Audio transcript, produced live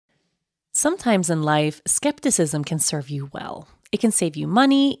Sometimes in life, skepticism can serve you well. It can save you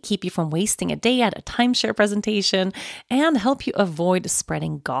money, keep you from wasting a day at a timeshare presentation, and help you avoid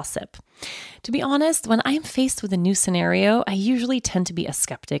spreading gossip. To be honest, when I'm faced with a new scenario, I usually tend to be a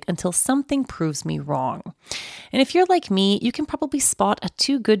skeptic until something proves me wrong. And if you're like me, you can probably spot a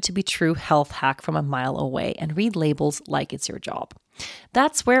too good to be true health hack from a mile away and read labels like it's your job.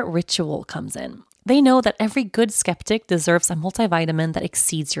 That's where Ritual comes in. They know that every good skeptic deserves a multivitamin that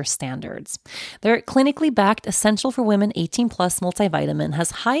exceeds your standards. Their clinically backed Essential for Women 18 Plus multivitamin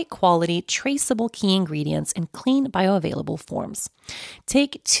has high quality, traceable key ingredients in clean, bioavailable forms.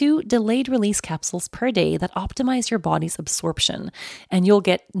 Take 2 delayed release capsules per day that optimize your body's absorption, and you'll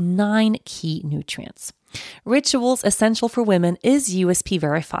get 9 key nutrients. Ritual's Essential for Women is USP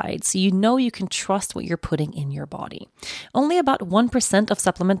verified, so you know you can trust what you're putting in your body. Only about 1% of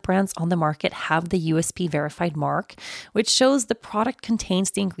supplement brands on the market have the USP verified mark, which shows the product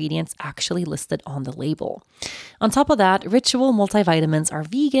contains the ingredients actually listed on the label. On top of that, Ritual multivitamins are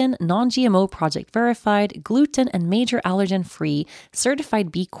vegan, non-GMO project verified, gluten and major allergen free,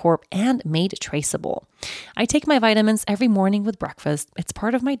 certified B Corp, and made traceable. I take my vitamins every morning with breakfast. It's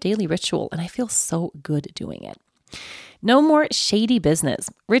part of my daily ritual, and I feel so good doing it. No more shady business.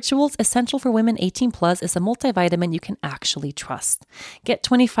 Ritual's Essential for Women 18 Plus is a multivitamin you can actually trust. Get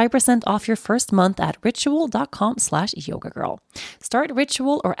 25% off your first month at ritual.com/yogagirl. Start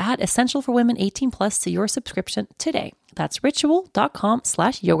Ritual or add Essential for Women 18 Plus to your subscription today. That's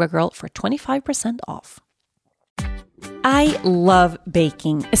ritual.com/yogagirl for 25% off. I love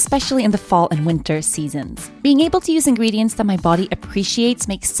baking, especially in the fall and winter seasons. Being able to use ingredients that my body appreciates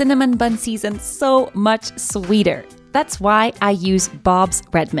makes cinnamon bun season so much sweeter. That's why I use Bob's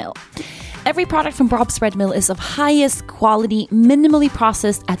Red Mill. Every product from Bob's Red Mill is of highest quality, minimally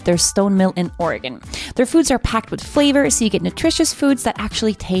processed at their stone mill in Oregon. Their foods are packed with flavor, so you get nutritious foods that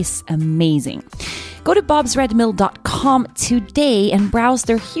actually taste amazing. Go to bobsredmill.com today and browse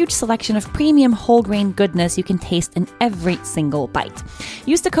their huge selection of premium whole grain goodness you can taste in every single bite.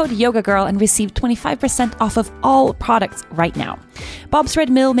 Use the code YOGAGIRL and receive 25% off of all products right now. Bob's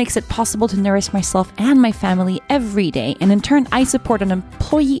Red Mill makes it possible to nourish myself and my family every day, and in turn, I support an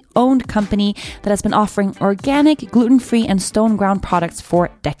employee-owned company that has been offering organic, gluten-free, and stone-ground products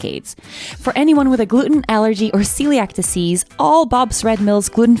for decades. For anyone with a gluten allergy or celiac disease, all Bob's Red Mill's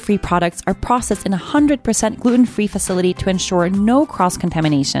gluten-free products are processed in a 100% gluten-free facility to ensure no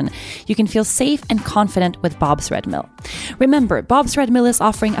cross-contamination. You can feel safe and confident with Bob's Red Mill. Remember, Bob's Red Mill is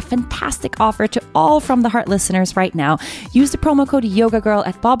offering a fantastic offer to all From the Heart listeners right now. Use the promo code YOGAGIRL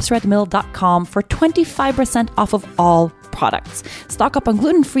at bobsredmill.com for 25% off of all products. Stock up on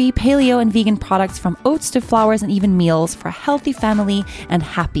gluten-free, paleo, and vegan products from oats to flours and even meals for a healthy family and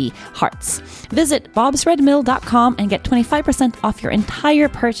happy hearts. Visit bobsredmill.com and get 25% off your entire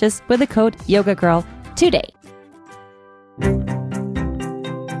purchase with the code YOGAGIRL today.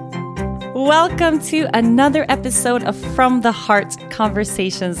 Welcome to another episode of From the Heart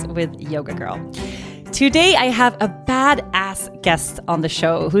Conversations with Yoga Girl. Today, I have a badass guest on the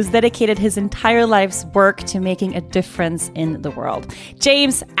show who's dedicated his entire life's work to making a difference in the world.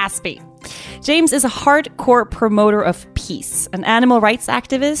 James Aspey. James is a hardcore promoter of peace, an animal rights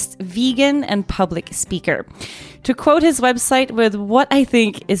activist, vegan, and public speaker. To quote his website with what I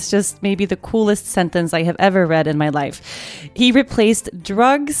think is just maybe the coolest sentence I have ever read in my life, he replaced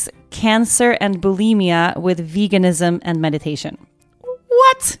drugs, cancer, and bulimia with veganism and meditation.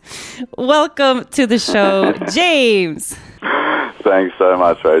 What? Welcome to the show, James. Thanks so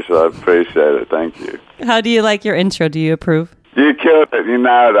much, Rachel. I appreciate it. Thank you. How do you like your intro? Do you approve? You killed it. You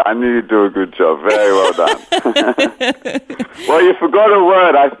nailed it. I knew you'd do a good job. Very well done. Well, you forgot a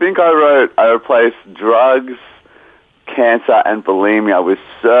word. I think I replaced drugs, cancer, and bulimia with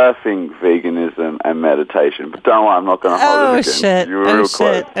surfing, veganism, and meditation. But don't worry, I'm not going to hold it again. You were real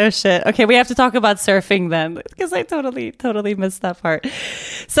close. Oh, shit. Okay, we have to talk about surfing then, because I totally missed that part.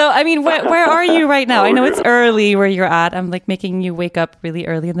 So, I mean, where are you right now? I know it's early where you're at. I'm like making you wake up really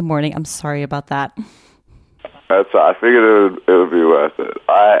early in the morning. I'm sorry about that. That's right. I figured it would be worth it.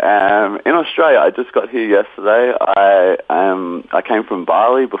 I am in Australia. I just got here yesterday. I came from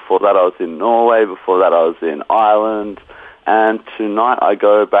Bali. Before that, I was in Norway. Before that, I was in Ireland. And tonight, I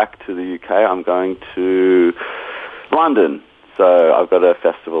go back to the UK. I'm going to London. So I've got a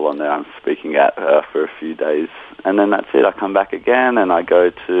festival on there I'm speaking at for a few days. And then that's it. I come back again, and I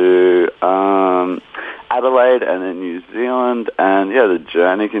go to Adelaide and then New Zealand. And, yeah, the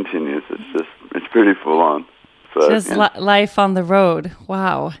journey continues. It's pretty full on. So, just life on the road.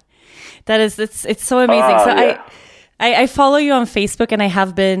 Wow. It's so amazing. So yeah. I follow you on Facebook, and I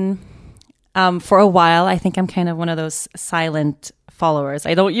have been for a while. I think I'm kind of one of those silent followers.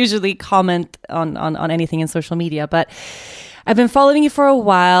 I don't usually comment on anything in social media, but I've been following you for a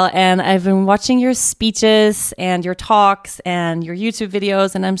while, and I've been watching your speeches and your talks and your YouTube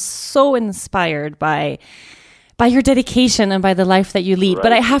videos, and I'm so inspired by your dedication and by the life that you lead. Right.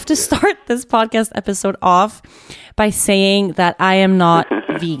 But I have to start this podcast episode off by saying that I am not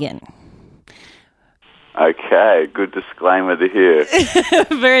vegan. Okay, good disclaimer to hear.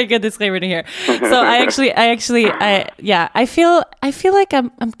 Very good disclaimer to hear. So I feel like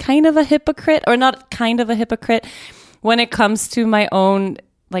I'm kind of a hypocrite, or not kind of a hypocrite, when it comes to my own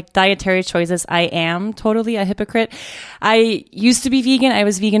like dietary choices. I am totally a hypocrite. I used to be vegan. I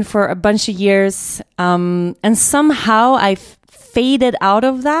was vegan for a bunch of years, and somehow I faded out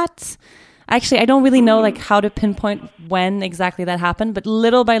of that. Actually, I don't really know like how to pinpoint when exactly that happened, but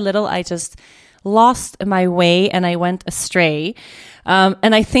little by little, I just lost my way and I went astray.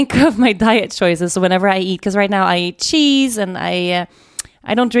 And I think of my diet choices. So whenever I eat, because right now I eat cheese, and I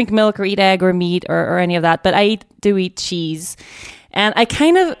don't drink milk or eat egg or meat or any of that, but I do eat cheese. And I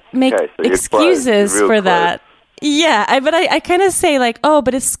kind of make excuses for that. Yeah, I kind of say like, oh,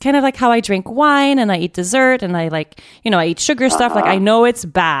 but it's kind of like how I drink wine and I eat dessert and I like, I eat sugar stuff. Like I know it's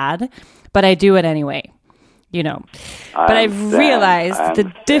bad, but I do it anyway, But I've realized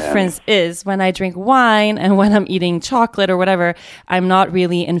the difference is when I drink wine and when I'm eating chocolate or whatever, I'm not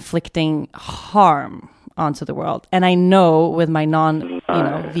really inflicting harm onto the world. And I know with my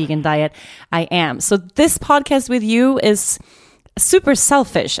vegan diet, I am. So this podcast with you is super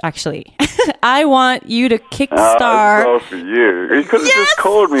selfish, actually. I want you to kickstart. Oh, for you. You could have just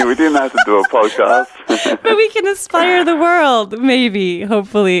called me. We didn't have to do a podcast. But we can inspire the world, maybe,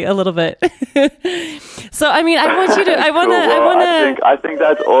 hopefully, a little bit. So, I mean, I want you to. I think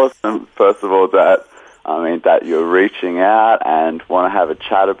that's awesome. First of all, that you're reaching out and want to have a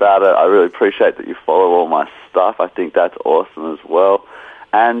chat about it. I really appreciate that you follow all my stuff. I think that's awesome as well.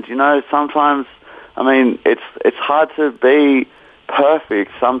 And sometimes, it's hard to be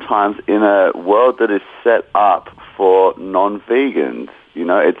perfect sometimes in a world that is set up for non-vegans.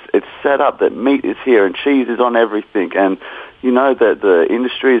 It's set up that meat is here and cheese is on everything, and that the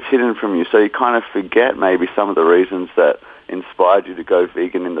industry is hidden from you, so you kind of forget maybe some of the reasons that inspired you to go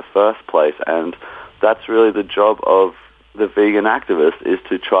vegan in the first place. And that's really the job of the vegan activist, is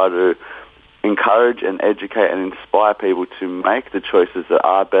to try to encourage and educate and inspire people to make the choices that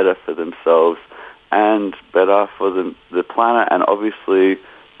are better for themselves and better for the planet, and obviously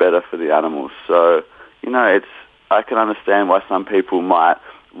better for the animals. So, I can understand why some people might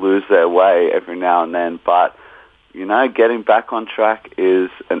lose their way every now and then, but, getting back on track is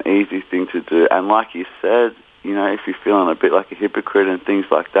an easy thing to do. And like you said, if you're feeling a bit like a hypocrite and things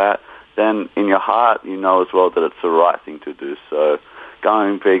like that, then in your heart, as well that it's the right thing to do. So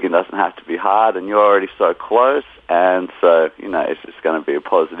going vegan doesn't have to be hard, and you're already so close, and so, it's just going to be a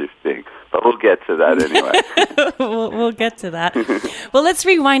positive thing. But we'll get to that anyway. we'll get to that. Well, let's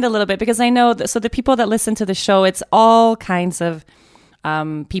rewind a little bit, because I know so the people that listen to the show, it's all kinds of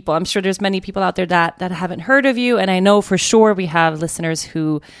people. I'm sure there's many people out there that haven't heard of you, and I know for sure we have listeners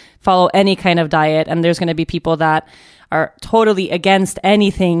who follow any kind of diet, and there's going to be people that are totally against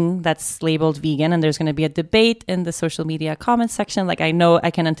anything that's labeled vegan, and there's going to be a debate in the social media comment section. Like I know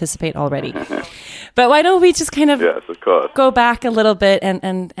I can anticipate already. But why don't we just kind of go back a little bit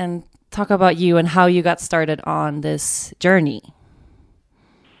and talk about you and how you got started on this journey?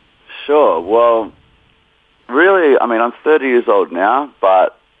 Sure. Well, really, I'm 30 years old now,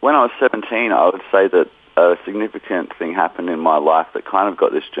 but when I was 17, I would say that a significant thing happened in my life that kind of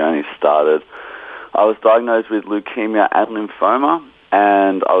got this journey started. I was diagnosed with leukemia and lymphoma,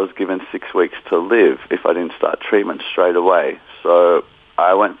 and I was given 6 weeks to live if I didn't start treatment straight away. So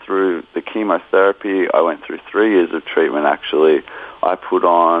I went through the chemotherapy. I went through 3 years of treatment, actually. I put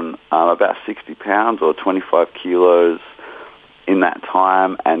on about 60 pounds or 25 kilos in that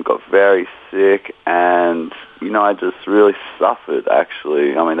time and got very sick, and, I just really suffered,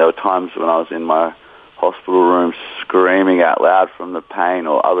 actually. There were times when I was in my hospital room screaming out loud from the pain,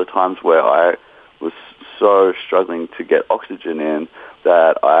 or other times where I was so struggling to get oxygen in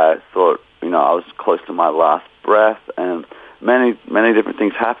that I thought, I was close to my last breath, and many, many different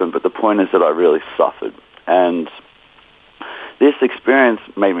things happened. But the point is that I really suffered. And this experience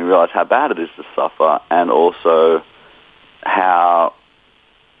made me realize how bad it is to suffer, and also how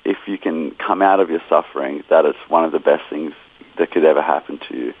if you can come out of your suffering, that it's one of the best things that could ever happen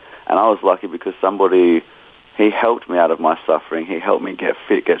to you. And I was lucky because he helped me out of my suffering. He helped me get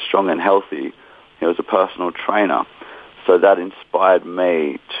fit, get strong and healthy. He was a personal trainer. So that inspired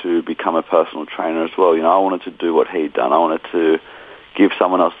me to become a personal trainer as well. I wanted to do what he'd done. I wanted to give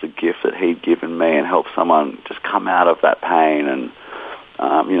someone else the gift that he'd given me and help someone just come out of that pain and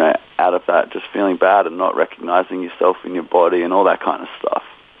out of that just feeling bad and not recognizing yourself in your body and all that kind of stuff.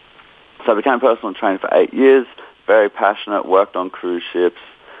 So I became a personal trainer for 8 years, very passionate, worked on cruise ships,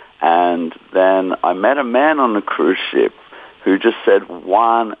 and then I met a man on the cruise ship who just said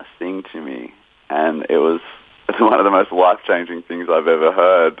one thing to me, and it was one of the most life-changing things I've ever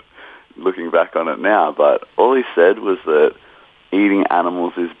heard, looking back on it now. But all he said was that eating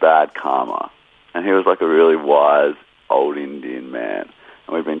animals is bad karma. And he was like a really wise old Indian man.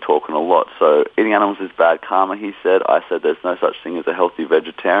 And we've been talking a lot. So eating animals is bad karma, he said. I said there's no such thing as a healthy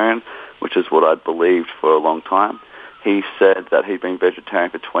vegetarian, which is what I'd believed for a long time. He said that he'd been vegetarian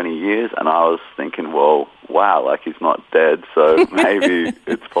for 20 years, and I was thinking, well, wow, like he's not dead, so maybe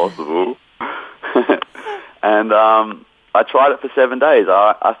it's possible. And I tried it for 7 days.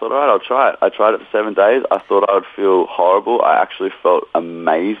 I thought, all right, I'll try it. I tried it for 7 days. I thought I would feel horrible. I actually felt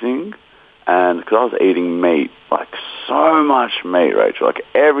amazing. And because I was eating meat, like so much meat, Rachel, like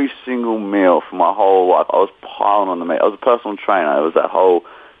every single meal for my whole life, I was piling on the meat. I was a personal trainer. It was that whole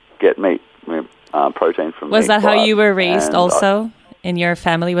get meat, protein from meat. Was that how you were raised also in your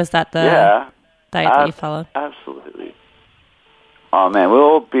family? Was that the diet that you followed? Absolutely. Oh, man, we're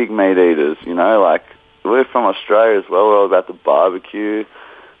all big meat eaters, like we're from Australia as well. We're all about the barbecue.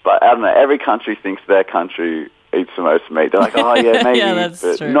 But I don't know, every country thinks their country eats the most meat. They're like, oh, yeah, maybe, yeah, that's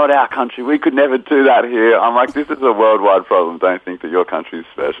but true. Not our country. We could never do that here. I'm like, this is a worldwide problem. Don't think that your country is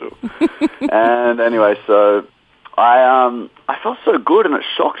special. And anyway, so I felt so good, and it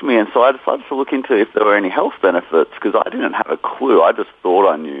shocked me, and so I decided to look into if there were any health benefits, because I didn't have a clue. I just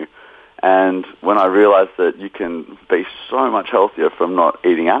thought I knew. And when I realized that you can be so much healthier from not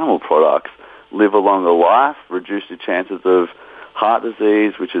eating animal products, live a longer life, reduce your chances of heart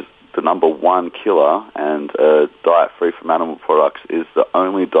disease, which is the number one killer, and a diet free from animal products is the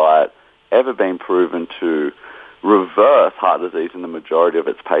only diet ever been proven to reverse heart disease in the majority of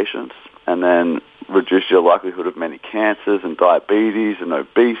its patients, and then reduce your likelihood of many cancers and diabetes and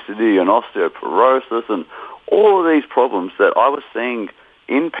obesity and osteoporosis and all of these problems that I was seeing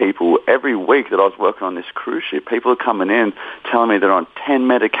in people every week that I was working on this cruise ship. People are coming in telling me they're on 10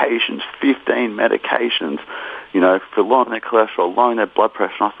 medications, 15 medications, for lowering their cholesterol, lowering their blood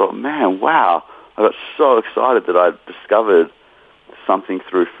pressure. And I thought, man, wow, I got so excited that I discovered something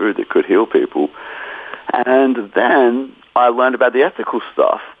through food that could heal people. And then I learned about the ethical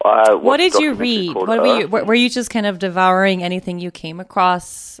stuff. What did you read? Were you just kind of devouring anything you came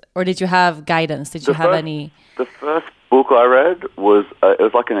across, or did you have guidance? Did you have any? The first book I read was it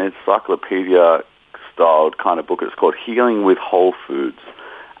was like an encyclopedia-styled kind of book. It's called Healing with Whole Foods,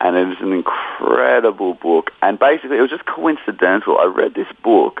 and it is an incredible book. And basically, it was just coincidental. I read this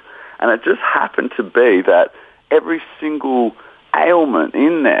book, and it just happened to be that every single ailment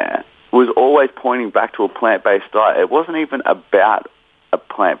in there was always pointing back to a plant-based diet. It wasn't even about a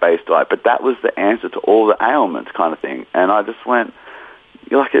plant-based diet, but that was the answer to all the ailments kind of thing. And I just went,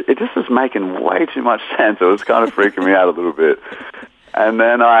 it just was making way too much sense. It was kind of freaking me out a little bit. And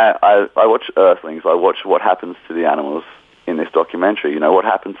then I watched Earthlings. I watched what happens to the animals in this documentary. What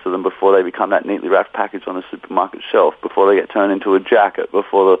happens to them before they become that neatly wrapped package on the supermarket shelf, before they get turned into a jacket,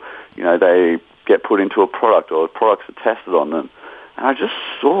 before they get put into a product or products are tested on them. And I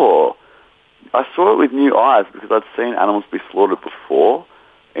saw it with new eyes, because I'd seen animals be slaughtered before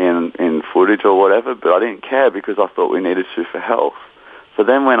in footage or whatever, but I didn't care because I thought we needed to for health. So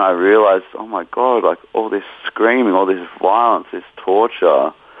then when I realized, oh my God, like all this screaming, all this violence, this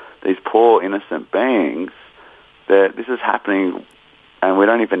torture, these poor innocent beings, this is happening and we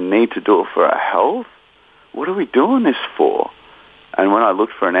don't even need to do it for our health? What are we doing this for? And when I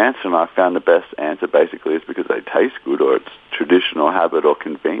looked for an answer and I found the best answer basically is because they taste good or it's traditional habit or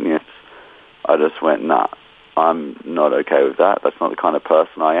convenience, I just went, nah, I'm not okay with that. That's not the kind of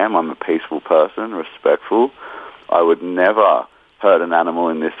person I am. I'm a peaceful person, respectful. I would never hurt an animal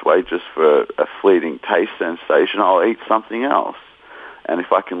in this way just for a fleeting taste sensation. I'll eat something else. And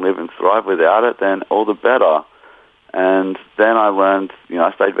if I can live and thrive without it, then all the better. And then I learned,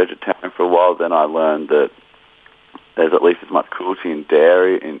 I stayed vegetarian for a while. Then I learned that there's at least as much cruelty in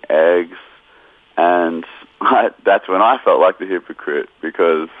dairy, in eggs. And that's when I felt like the hypocrite,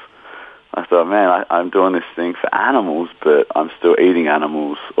 because I thought, man, I'm doing this thing for animals, but I'm still eating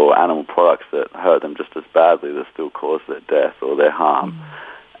animals or animal products that hurt them just as badly, that still cause their death or their harm.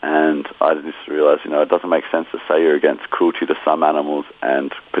 And I just realized, it doesn't make sense to say you're against cruelty to some animals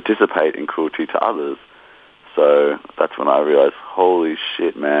and participate in cruelty to others. So that's when I realized, holy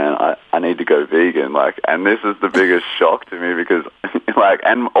shit, man, I need to go vegan. And this is the biggest shock to me because,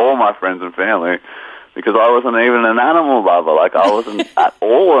 and all my friends and family, because I wasn't even an animal lover. Like, I wasn't at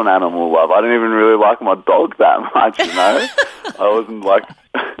all an animal lover. I didn't even really like my dog that much, you know? I wasn't like,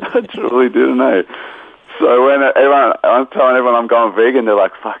 I truly didn't know. So when I'm telling everyone I'm going vegan, they're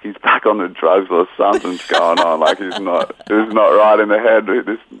like, fuck, he's back on the drugs or something's going on. Like, he's not right in the head.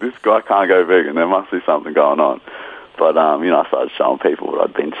 This guy can't go vegan. There must be something going on. But, you know, I started showing people what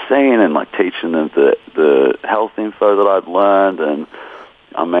I'd been seeing and, like, teaching them the health info that I'd learned. And,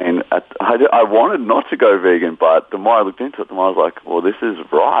 I mean, I wanted not to go vegan, but the more I looked into it, the more I was like, well, this is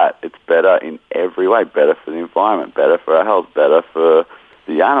right. It's better in every way. Better for the environment, better for our health, better for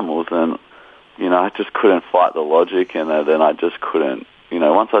the animals. And, you know, I just couldn't fight the logic, and then I just couldn't, you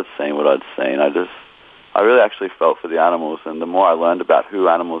know, once I'd seen what I'd seen, I really actually felt for the animals. And the more I learned about who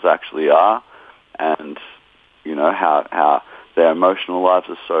animals actually are and, you know, how their emotional lives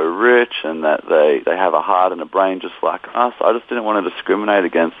are so rich and that they have a heart and a brain just like us, I just didn't want to discriminate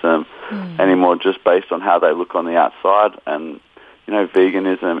against them anymore just based on how they look on the outside. And, you know,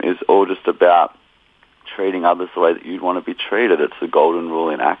 veganism is all just about treating others the way that you'd want to be treated. It's the golden rule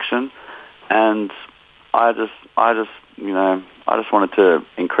in action. And I just wanted to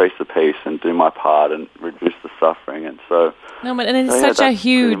increase the peace and do my part and reduce the suffering. And so, no, but and it's such a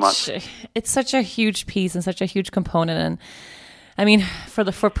huge piece and such a huge component. And I mean,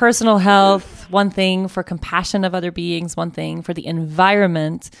 for personal health, one thing; for compassion of other beings, one thing; for the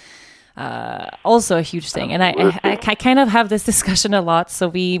environment, also a huge thing. And I kind of have this discussion a lot. So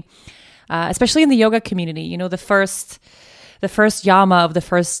we, especially in the yoga community, you know, the first yama of the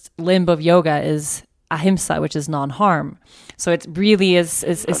first limb of yoga is ahimsa, which is non-harm. So it really is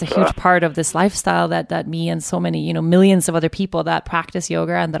a huge part of this lifestyle that me and so many, you know, millions of other people that practice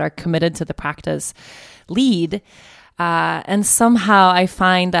yoga and that are committed to the practice lead. And somehow I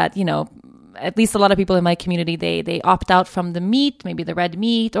find that, you know, at least a lot of people in my community, they opt out from the meat, maybe the red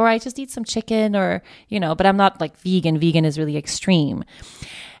meat, or I just eat some chicken, or, you know, but I'm not like vegan. Vegan is really extreme.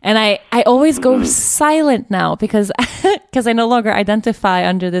 And I always go silent now because I no longer identify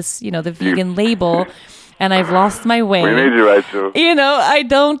under this, you know, the vegan label, and I've lost my way. We need you, Rachel. You know, I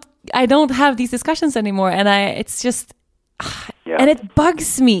don't have these discussions anymore, and it's just, and it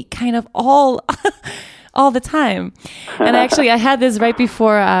bugs me kind of all the time. And actually, I had this right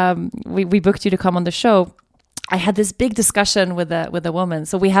before we booked you to come on the show. I had this big discussion with a woman.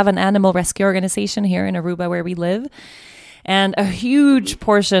 So we have an animal rescue organization here in Aruba where we live. And a huge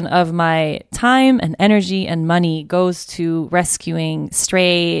portion of my time and energy and money goes to rescuing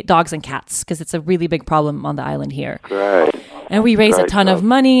stray dogs and cats because it's a really big problem on the island here. Great. And we raise a ton of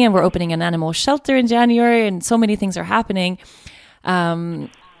money, and we're opening an animal shelter in January, and so many things are happening. Cool.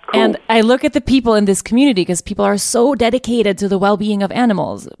 And I look at the people in this community because people are so dedicated to the well-being of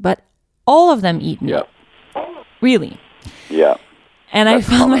animals, but all of them eat meat. Really. Yeah. And I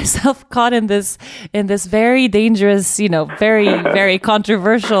found myself caught in this very dangerous, you know, very, very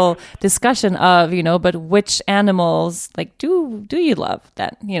controversial discussion of, you know, but which animals, like, do you love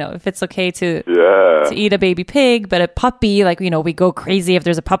that? You know, if it's okay to eat a baby pig, but a puppy, like, you know, we go crazy if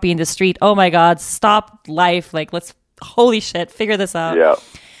there's a puppy in the street. Oh my God, stop life. Like, holy shit, figure this out. Yeah.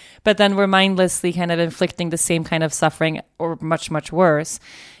 But then we're mindlessly kind of inflicting the same kind of suffering, or much, much worse,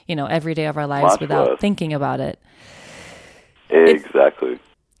 you know, every day of our lives without thinking about it. Exactly.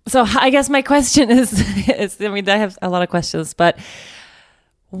 So I guess my question is, I mean, I have a lot of questions, but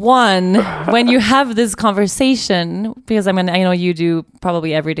one, when you have this conversation, because I mean, I know you do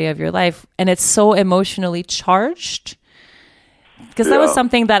probably every day of your life, and it's so emotionally charged, because that was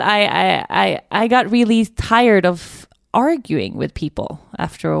something that I got really tired of arguing with people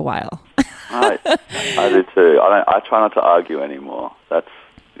after a while. I do too. I try not to argue anymore. That's,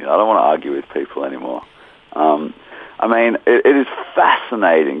 you know, I don't want to argue with people anymore. I mean, it is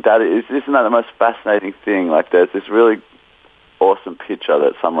fascinating. Isn't that the most fascinating thing? Like, there's this really awesome picture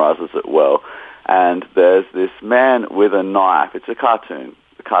that summarizes it well. And there's this man with a knife. It's a cartoon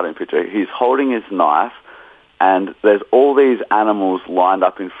picture. He's holding his knife, and there's all these animals lined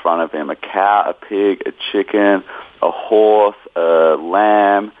up in front of him: a cow, a pig, a chicken, a horse, a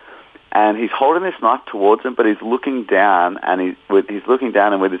lamb. And he's holding this knife towards him, but he's looking down, and he's looking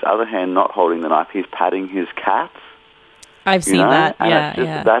down, and with his other hand not holding the knife, he's patting his cats. I've seen that.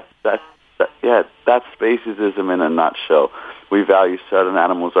 And that's speciesism in a nutshell. We value certain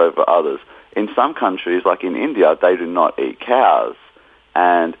animals over others. In some countries, like in India, they do not eat cows.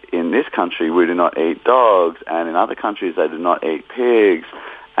 And in this country, we do not eat dogs. And in other countries, they do not eat pigs.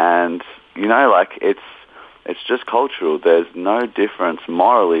 And, you know, like, it's just cultural. There's no difference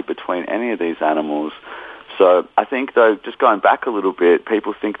morally between any of these animals. So I think, though, just going back a little bit,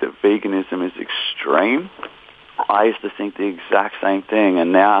 people think that veganism is extreme. I used to think the exact same thing,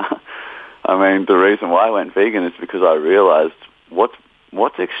 and now I mean, the reason why I went vegan is because I realized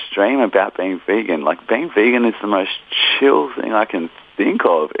what's extreme about being vegan. Like, being vegan is the most chill thing I can think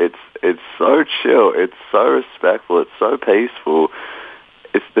of. It's so chill. It's so respectful. It's so peaceful.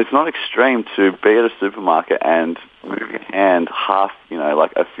 It's not extreme to be at a supermarket and move your hand half,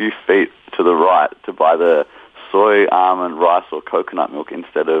 like a few feet to the right to buy the soy, almond, rice, or coconut milk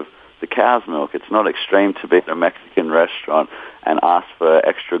instead of the cow's milk. It's not extreme to be at a Mexican restaurant and ask for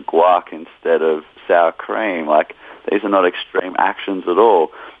extra guac instead of sour cream. Like, these are not extreme actions at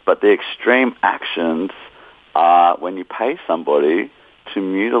all. But the extreme actions are when you pay somebody to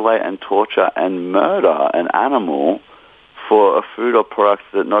mutilate and torture and murder an animal for a food or product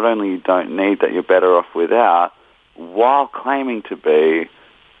that not only you don't need, that you're better off without, while claiming to be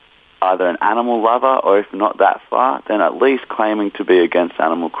either an animal lover, or if not that far, then at least claiming to be against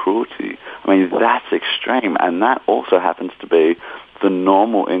animal cruelty. I mean, that's extreme, and that also happens to be the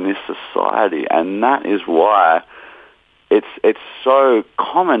normal in this society, and that is why it's so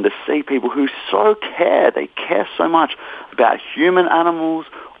common to see people who they care so much about human animals,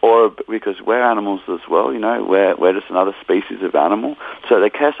 or because we're animals as well, we're just another species of animal. So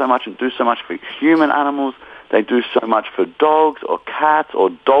they care so much and do so much for human animals. They do so much for dogs or cats or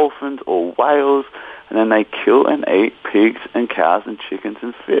dolphins or whales, and then they kill and eat pigs and cows and chickens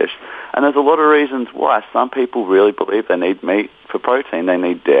and fish. And there's a lot of reasons why. Some people really believe they need meat for protein. They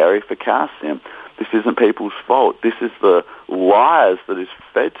need dairy for calcium. This isn't people's fault. This is the lies that is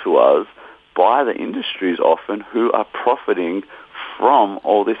fed to us by the industries often, who are profiting from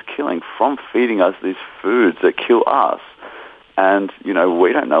all this killing, from feeding us these foods that kill us. And,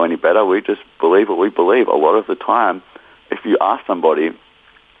 we don't know any better. We just believe what we believe. A lot of the time, if you ask somebody,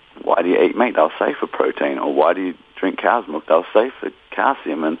 why do you eat meat? They'll say for protein. Or why do you drink cow's milk? They'll say for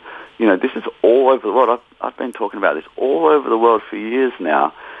calcium. And, this is all over the world. I've been talking about this all over the world for years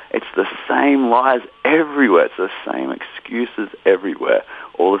now. It's the same lies everywhere. It's the same excuses everywhere.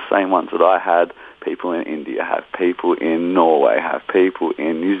 All the same ones that I had. People in India have, people in Norway have, people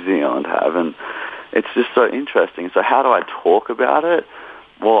in New Zealand have, and it's just so interesting. So how do I talk about it?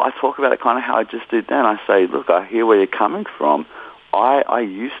 Well, I talk about it kind of how I just did then. I say, look, I hear where you're coming from. I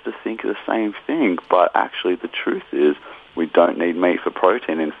used to think the same thing, but actually the truth is we don't need meat for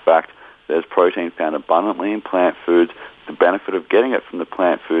protein. In fact, there's protein found abundantly in plant foods. The benefit of getting it from the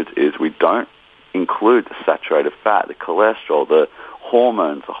plant foods is we don't include the saturated fat, the cholesterol, the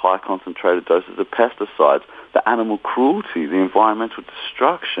hormones, the high concentrated doses of pesticides, the animal cruelty, the environmental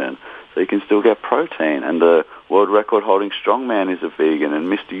destruction. So you can still get protein. And the world record holding strongman is a vegan, and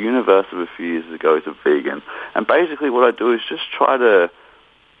Mr. Universe of a few years ago is a vegan. And basically what I do is just try to,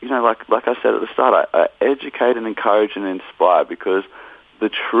 like I said at the start, I educate and encourage and inspire, because the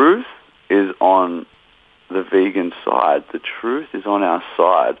truth is on the vegan side. The truth is on our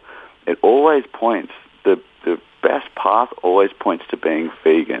side. It always points, the best path always points to being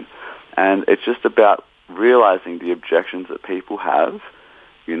vegan. And it's just about realizing the objections that people have.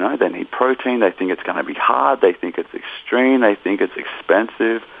 They need protein, they think it's going to be hard, they think it's extreme, they think it's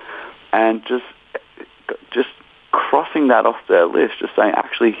expensive, and just crossing that off their list, just saying,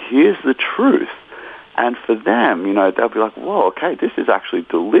 actually, here's the truth. And for them, they'll be like, whoa, okay, this is actually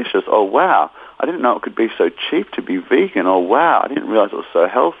delicious. Oh, wow, I didn't know it could be so cheap to be vegan. Oh, wow, I didn't realize it was so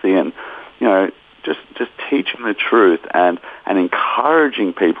healthy. And, just teaching the truth and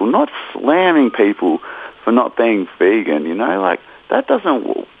encouraging people, not slamming people for not being vegan, that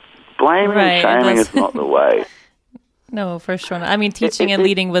doesn't, blaming and shaming is not the way. No, for sure. I mean, teaching and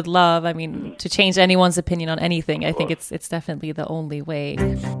leading with love. I mean, to change anyone's opinion on anything, I think it's definitely the only way.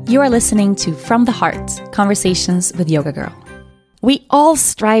 You are listening to From the Heart, Conversations with Yoga Girl. We all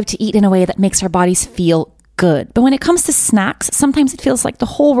strive to eat in a way that makes our bodies feel good. But when it comes to snacks, sometimes it feels like the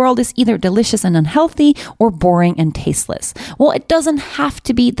whole world is either delicious and unhealthy or boring and tasteless. Well, it doesn't have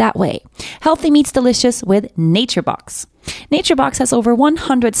to be that way. Healthy meets delicious with NatureBox. NatureBox has over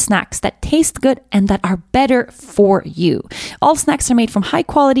 100 snacks that taste good and that are better for you. All snacks are made from high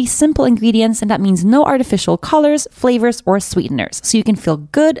quality, simple ingredients, and that means no artificial colors, flavors, or sweeteners, so you can feel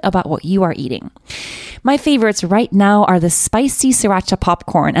good about what you are eating. My favorites right now are the spicy sriracha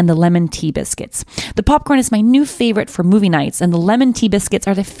popcorn and the lemon tea biscuits. The popcorn is my new favorite for movie nights, and the lemon tea biscuits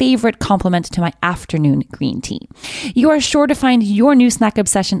are the favorite complement to my afternoon green tea. You are sure to find your new snack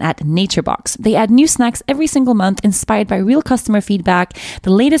obsession at NatureBox. They add new snacks every single month, inspired by real customer feedback,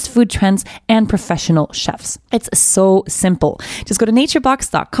 the latest food trends, and professional chefs. It's so simple. Just go to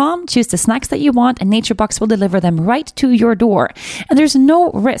naturebox.com, choose the snacks that you want, and NatureBox will deliver them right to your door. And there's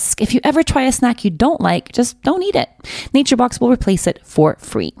no risk. If you ever try a snack you don't like, just don't eat it. NatureBox will replace it for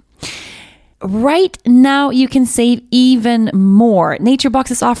free. Right now, you can save even more. NatureBox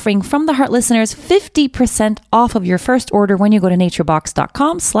is offering From the Heart listeners 50% off of your first order when you go to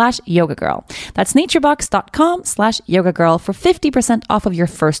naturebox.com/yogagirl. That's naturebox.com/yogagirl for 50% off of your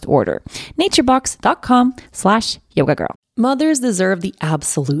first order. naturebox.com/yogagirl. Mothers deserve the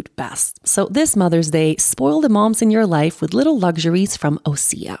absolute best. So this Mother's Day, spoil the moms in your life with little luxuries from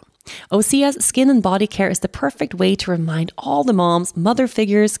Osea. Osea's skin and body care is the perfect way to remind all the moms, mother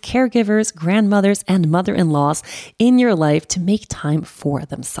figures, caregivers, grandmothers, and mother-in-laws in your life to make time for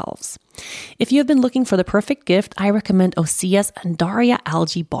themselves. If you have been looking for the perfect gift, I recommend Osea's Andaria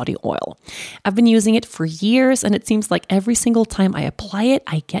Algae Body Oil. I've been using it for years, and it seems like every single time I apply it,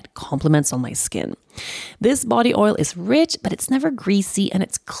 I get compliments on my skin. This body oil is rich, but it's never greasy, and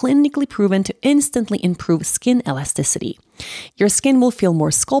it's clinically proven to instantly improve skin elasticity. Your skin will feel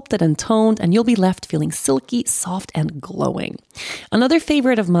more sculpted and toned, and you'll be left feeling silky, soft, and glowing. Another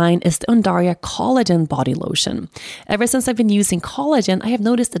favorite of mine is the Andaria Collagen Body Lotion. Ever since I've been using collagen, I have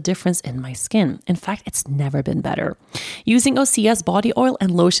noticed a difference in my skin. In fact, it's never been better. Using Osea's body oil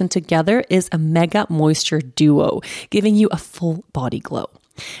and lotion together is a mega moisture duo, giving you a full body glow.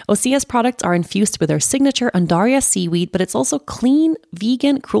 Osea's products are infused with their signature Andaria seaweed, but it's also clean,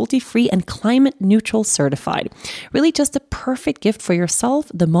 vegan, cruelty-free, and climate-neutral certified. Really just a perfect gift for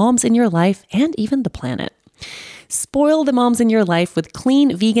yourself, the moms in your life, and even the planet. Spoil the moms in your life with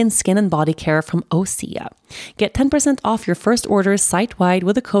clean, vegan skin and body care from Osea. Get 10% off your first order site-wide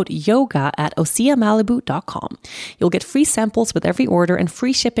with the code YOGA at OseaMalibu.com. You'll get free samples with every order and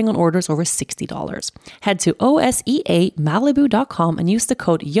free shipping on orders over $60. Head to OSEAMalibu.com and use the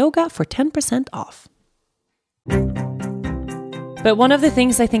code YOGA for 10% off. But one of the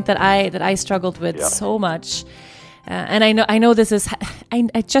things I think that I struggled with so much, and I know this is,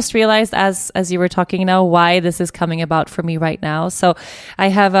 I just realized as you were talking now why this is coming about for me right now. So I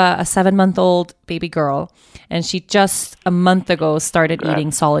have a 7-month-old baby girl, and she just a month ago started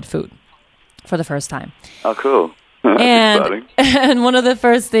eating solid food for the first time. Oh, cool. And one of the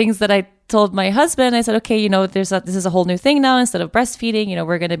first things that I told my husband, I said, okay, this is a whole new thing now. Instead of breastfeeding,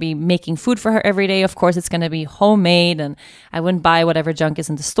 we're going to be making food for her every day. Of course, it's going to be homemade, and I wouldn't buy whatever junk is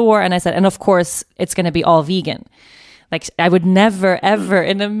in the store. And I said, and of course, it's going to be all vegan. Like, I would never, ever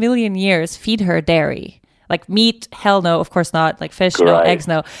in a million years feed her dairy. Like meat, hell no, of course not. Like fish, no, eggs,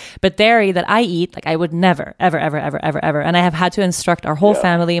 no. But dairy that I eat, like I would never, ever, ever, ever, ever, ever. And I have had to instruct our whole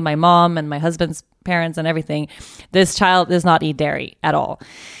family, my mom and my husband's parents and everything. This child does not eat dairy at all.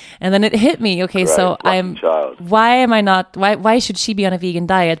 And then it hit me. Okay, so why should she be on a vegan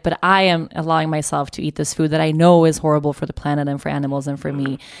diet? But I am allowing myself to eat this food that I know is horrible for the planet and for animals and for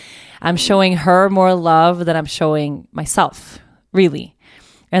me. I'm showing her more love than I'm showing myself, really.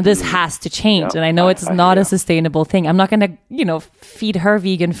 And this has to change. And I know it's not a sustainable thing. I'm not going to, feed her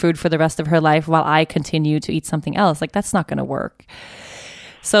vegan food for the rest of her life while I continue to eat something else. Like, that's not going to work.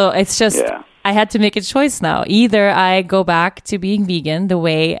 So it's just, I had to make a choice now. Either I go back to being vegan the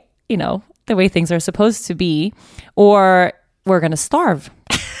way things are supposed to be, or we're going to starve.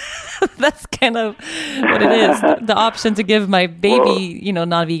 That's kind of what it is. The option to give my baby,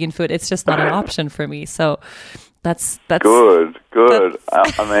 non-vegan food, it's just not an option for me. So that's good.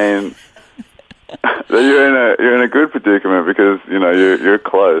 I mean, you're in a good predicament because you're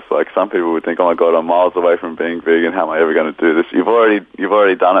close. Like some people would think, oh my God, I'm miles away from being vegan. How am I ever going to do this? You've already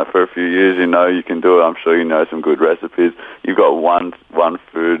done it for a few years. You can do it. I'm sure you know some good recipes. You've got one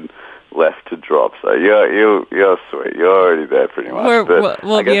food left to drop, so you're sweet. You're already there, pretty much.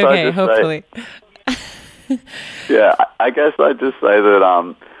 We'll be okay, hopefully. I guess I'd just say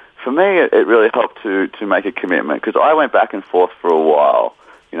that for me, it really helped to make a commitment because I went back and forth for a while.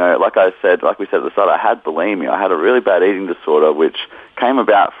 Like we said at the start, I had bulimia. I had a really bad eating disorder, which came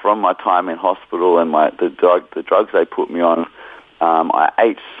about from my time in hospital and the drugs they put me on. I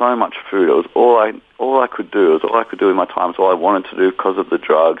ate so much food. It was all I could do. It was all I could do in my time. It's all I wanted to do because of the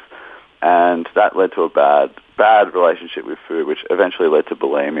drugs. And that led to a bad relationship with food, which eventually led to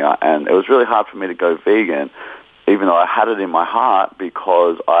bulimia. And it was really hard for me to go vegan, even though I had it in my heart,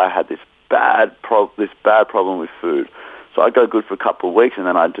 because I had this bad problem with food. So I'd go good for a couple of weeks, and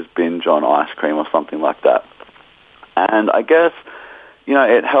then I'd just binge on ice cream or something like that. And I guess,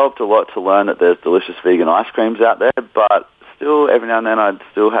 it helped a lot to learn that there's delicious vegan ice creams out there, but still, every now and then I'd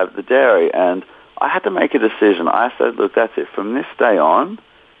still have the dairy. And I had to make a decision. I said, look, that's it. From this day on,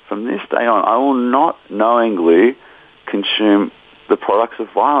 I will not knowingly consume the products of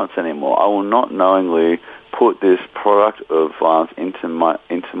violence anymore. I will not knowingly put this product of violence into my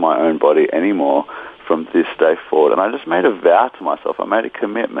own body anymore from this day forward. And I just made a vow to myself. I made a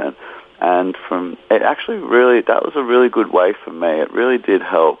commitment. And that was a really good way for me. It really did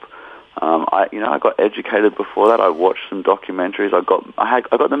help I got educated before that. I watched some documentaries. I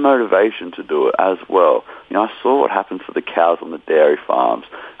got the motivation to do it as well. I saw what happens to the cows on the dairy farms,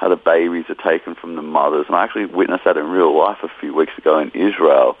 how the babies are taken from the mothers, and I actually witnessed that in real life a few weeks ago in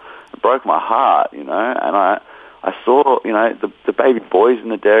Israel. It broke my heart, and I saw, the baby boys in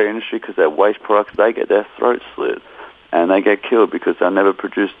the dairy industry, because they're waste products, they get their throats slit and they get killed because they never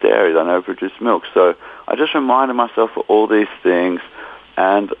produce dairy, they never produce milk. So I just reminded myself of all these things,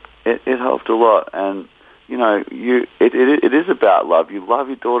 and it helped a lot. And, it is about love. You love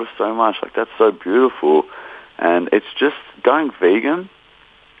your daughter so much. Like, that's so beautiful. And it's just going vegan.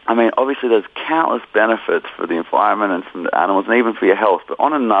 I mean, obviously there's countless benefits for the environment and for the animals and even for your health. But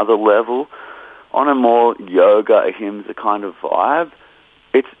on another level, on a more yoga, ahimsa kind of vibe,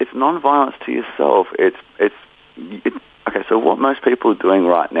 it's non-violence to yourself. Okay, so what most people are doing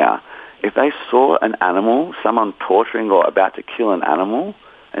right now, if they saw an animal, someone torturing or about to kill an animal,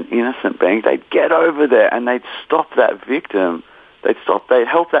 an innocent being, they'd get over there and they'd stop that victim. They'd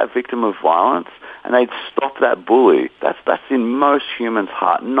help that victim of violence, and they'd stop that bully. That's in most humans'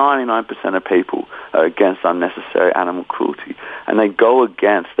 heart. 99% of people are against unnecessary animal cruelty, and they go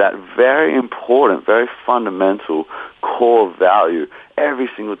against that very important, very fundamental core value every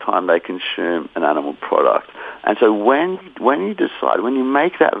single time they consume an animal product. And so when you decide, when you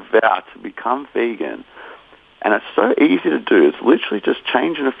make that vow to become vegan, and it's so easy to do. It's literally just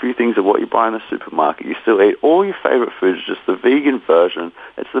changing a few things of what you buy in the supermarket. You still eat all your favorite foods, just the vegan version.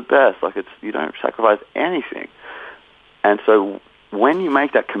 It's the best. You don't sacrifice anything. And so when you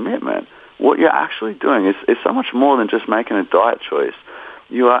make that commitment, what you're actually doing is so much more than just making a diet choice.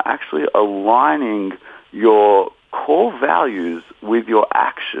 You are actually aligning your core values with your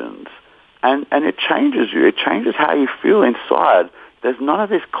actions. And it changes you. It changes how you feel inside. There's none of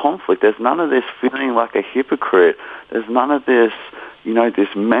this conflict. There's none of this feeling like a hypocrite. There's none of this, this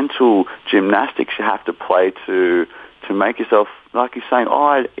mental gymnastics you have to play to make yourself, like you're saying,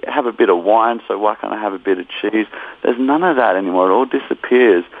 I have a bit of wine, so why can't I have a bit of cheese? There's none of that anymore. It all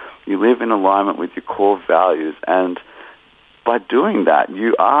disappears. You live in alignment with your core values. And by doing that,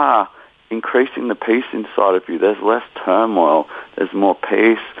 you are increasing the peace inside of you. There's less turmoil. There's more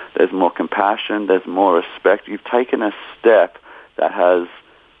peace. There's more compassion. There's more respect. You've taken a step that has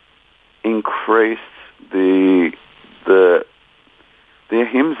increased the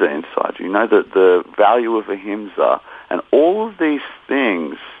ahimsa inside you, the value of ahimsa. And all of these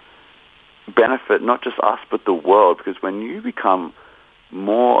things benefit not just us but the world, because when you become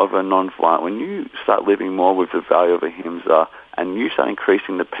more of a non-violent, when you start living more with the value of ahimsa and you start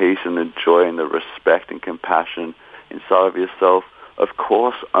increasing the peace and the joy and the respect and compassion inside of yourself, of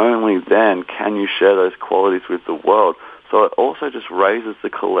course only then can you share those qualities with the world. So it also just raises the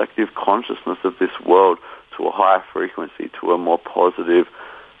collective consciousness of this world to a higher frequency, to a more positive,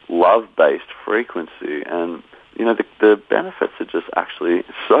 love-based frequency. And, the benefits are just actually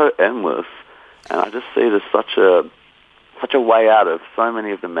so endless. And I just see it as such a way out of so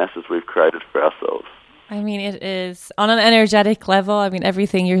many of the messes we've created for ourselves. I mean, it is on an energetic level. I mean,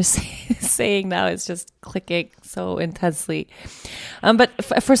 everything you're saying now is just clicking so intensely. But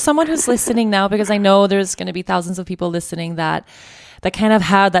for someone who's listening now, because I know there's going to be thousands of people listening that kind of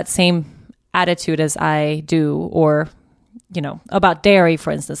have that same attitude as I do, or, about dairy,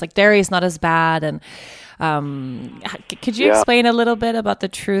 for instance, like dairy is not as bad. And could you explain a little bit about the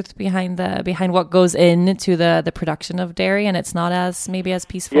truth behind what goes into the production of dairy, and it's not as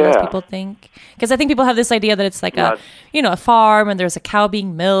peaceful as people think? Because I think people have this idea that it's like a farm and there's a cow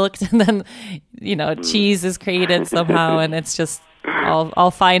being milked and then cheese is created somehow and it's just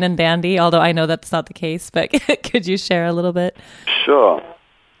all fine and dandy. Although I know that's not the case, but could you share a little bit? Sure.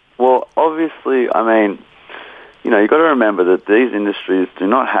 Well, obviously, I mean, you've got to remember that these industries do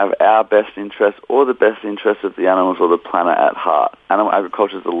not have our best interests or the best interests of the animals or the planet at heart. Animal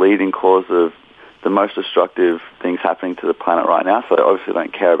agriculture is the leading cause of the most destructive things happening to the planet right now, so they obviously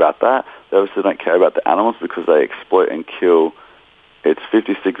don't care about that. They obviously don't care about the animals because they exploit and kill. It's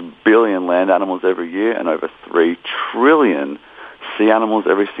 56 billion land animals every year and over 3 trillion sea animals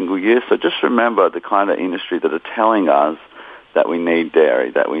every single year. So just remember the kind of industry that are telling us that we need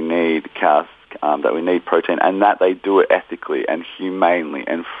dairy, that we need cows, that we need protein, and that they do it ethically and humanely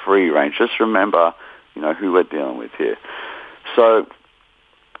and free range. Just remember, who we're dealing with here. So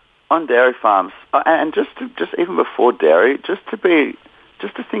on dairy farms, and just even before dairy, just to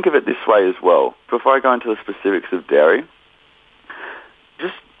think of it this way as well, before I go into the specifics of dairy,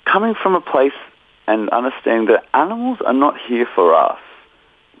 just coming from a place and understanding that animals are not here for us.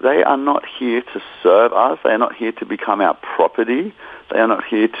 They are not here to serve us. They are not here to become our property. They are not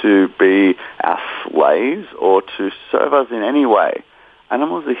here to be our slaves or to serve us in any way.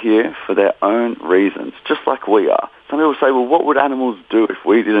 Animals are here for their own reasons, just like we are. Some people say, well, what would animals do if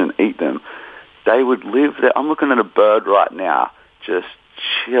we didn't eat them? They would live there. I'm looking at a bird right now, just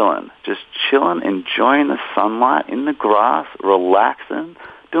chilling, enjoying the sunlight in the grass, relaxing,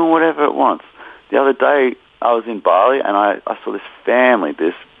 doing whatever it wants. The other day, I was in Bali, and I saw this family,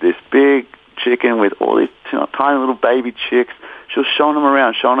 this big chicken with all these tiny little baby chicks. She was showing them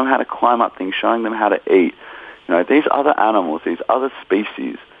around, showing them how to climb up things, showing them how to eat. These other animals, these other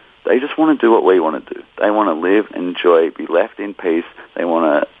species, they just want to do what we want to do. They want to live, enjoy, be left in peace. They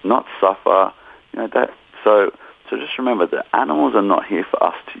want to not suffer. So just remember that animals are not here for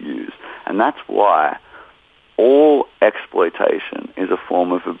us to use. And that's why all exploitation is a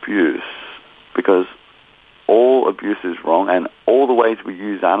form of abuse, because all abuse is wrong, and all the ways we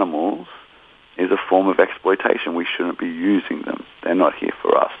use animals is a form of exploitation. We shouldn't be using them. They're not here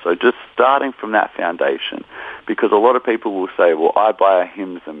for us. So just starting from that foundation, because a lot of people will say, well, I buy a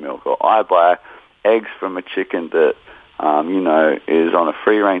Hims and milk, or I buy eggs from a chicken that, is on a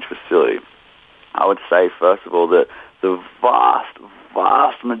free-range facility. I would say, first of all, that the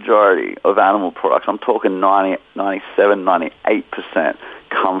vast majority of animal products, I'm talking 90, 97, 98%,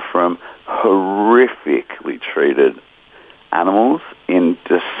 come from horrifically treated animals in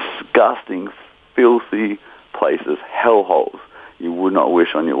disgusting, filthy places, hellholes. You would not wish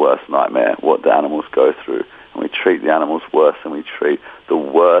on your worst nightmare what the animals go through. And we treat the animals worse than we treat the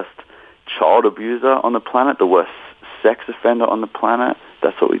worst child abuser on the planet, the worst sex offender on the planet.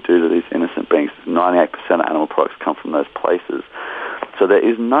 That's what we do to these innocent beings. 98% of animal products come from those places. So there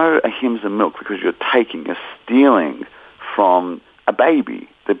is no Hims and milk because you're stealing from a baby.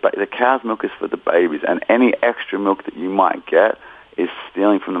 The cow's milk is for the babies, and any extra milk that you might get is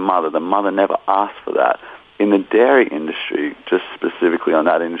stealing from the mother. The mother never asked for that. In the dairy industry, just specifically on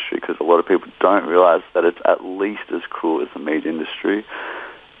that industry, because a lot of people don't realize that it's at least as cruel as the meat industry,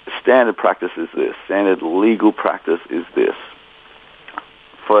 standard practice is this. Standard legal practice is this.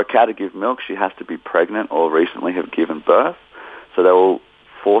 For a cow to give milk, she has to be pregnant or recently have given birth. So they will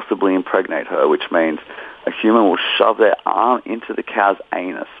forcibly impregnate her, which means a human will shove their arm into the cow's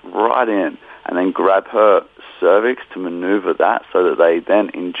anus, right in, and then grab her cervix to maneuver that so that they then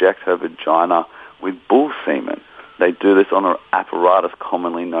inject her vagina with bull semen. They do this on an apparatus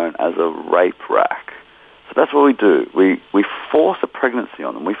commonly known as a rape rack. So that's what we do. We force a pregnancy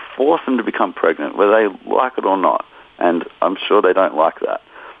on them. We force them to become pregnant, whether they like it or not. And I'm sure they don't like that.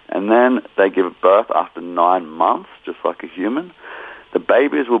 And then they give birth after 9 months, just like a human. The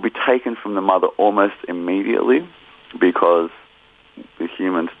babies will be taken from the mother almost immediately because the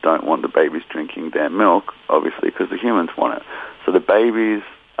humans don't want the babies drinking their milk, obviously, because the humans want it. So the babies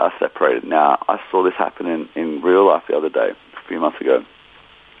are separated. Now, I saw this happen in real life the other day, a few months ago.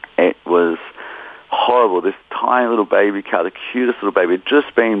 It was horrible. This tiny little baby cow, the cutest little baby, had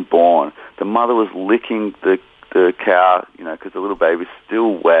just been born. The mother was licking the cow, because the little baby's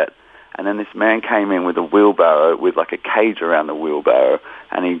still wet. And then this man came in with a wheelbarrow, with like a cage around the wheelbarrow,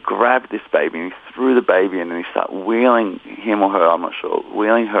 and he grabbed this baby and he threw the baby in and he started wheeling him or her, I'm not sure,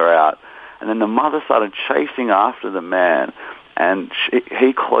 wheeling her out. And then the mother started chasing after the man, and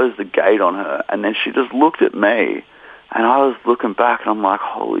he closed the gate on her. And then she just looked at me, and I was looking back, and I'm like,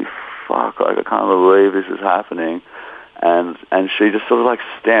 holy fuck, like, I can't believe this is happening. And she just sort of like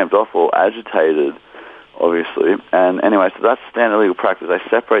stamped off, all agitated, obviously. And anyway, so that's standard legal practice. They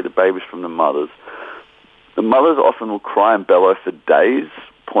separate the babies from the mothers. The mothers often will cry and bellow for days,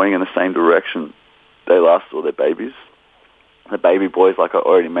 pointing in the same direction they last saw their babies. The baby boys, like I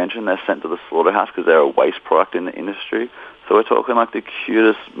already mentioned, they're sent to the slaughterhouse because they're a waste product in the industry. So we're talking like the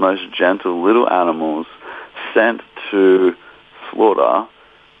cutest, most gentle little animals sent to slaughter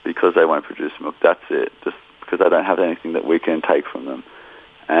because they won't produce milk. That's it, just because they don't have anything that we can take from them.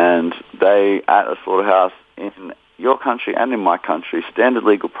 And they, at a slaughterhouse in your country and in my country, standard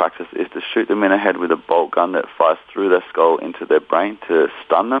legal practice is to shoot them in the head with a bolt gun that fires through their skull into their brain to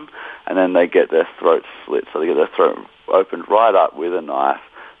stun them, and then they get their throat slit. So they get their throat opened right up with a knife.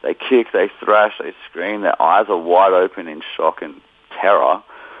 They kick, they thrash, they scream, their eyes are wide open in shock and terror.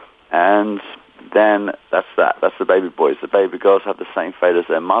 And then that's that. That's the baby boys. The baby girls have the same fate as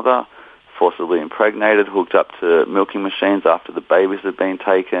their mother, forcibly impregnated, hooked up to milking machines after the babies have been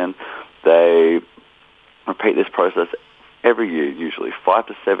taken. They repeat this process every year, usually 5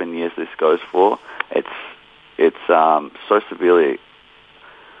 to 7 years. This goes for. It's so severely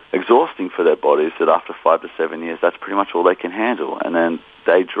exhausting for their bodies that after 5 to 7 years, that's pretty much all they can handle. And then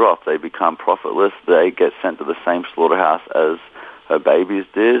they drop. They become profitless. They get sent to the same slaughterhouse as her babies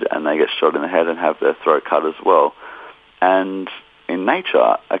did, and they get shot in the head and have their throat cut as well. And in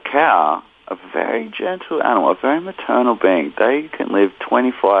nature, a cow, a very gentle animal, a very maternal being. They can live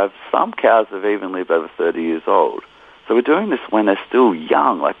 25, some cows have even lived over 30 years old. So we're doing this when they're still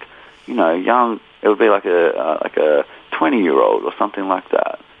young, like, young, it would be like a 20-year-old or something like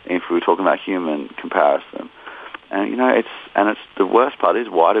that, if we were talking about human comparison. And, it's the worst part is,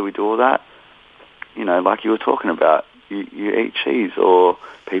 why do we do all that? Like you were talking about, you eat cheese, or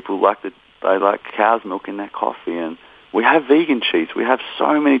people they like cow's milk in their coffee, and we have vegan cheese. We have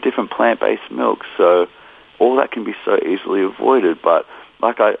so many different plant-based milks, so all that can be so easily avoided. But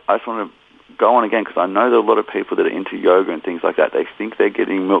I just want to go on again, because I know there are a lot of people that are into yoga and things like that. They think they're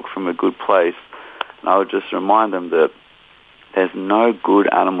getting milk from a good place, and I would just remind them that there's no good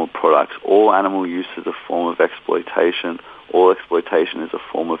animal products. All animal use is a form of exploitation. All exploitation is a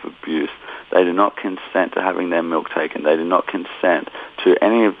form of abuse. They do not consent to having their milk taken. They do not consent to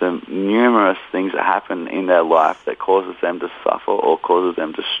any of the numerous things that happen in their life that causes them to suffer or causes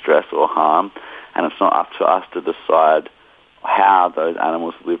them to stress or harm. And it's not up to us to decide how those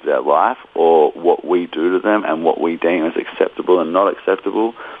animals live their life or what we do to them and what we deem as acceptable and not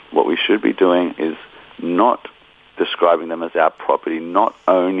acceptable. What we should be doing is not describing them as our property, not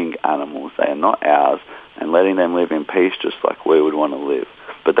owning animals. They are not ours, and letting them live in peace just like we would want to live.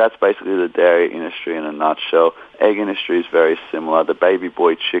 But that's basically the dairy industry in a nutshell. Egg industry is very similar. The baby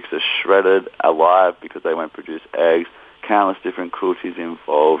boy chicks are shredded alive because they won't produce eggs. Countless different cruelties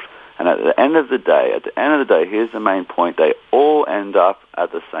involved. And at the end of the day, here's the main point. They all end up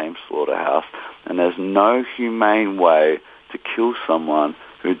at the same slaughterhouse. And there's no humane way to kill someone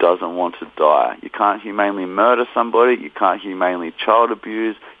who doesn't want to die. You can't humanely murder somebody. You can't humanely child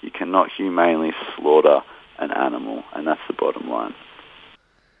abuse. You cannot humanely slaughter an animal. And that's the bottom line.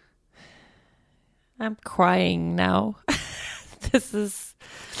 I'm crying now. This is...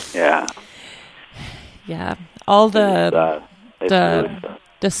 Yeah. Yeah. All the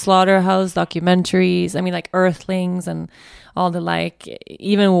slaughterhouse documentaries, like Earthlings and all the like,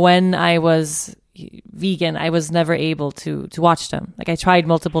 even when I was vegan, I was never able to watch them. I tried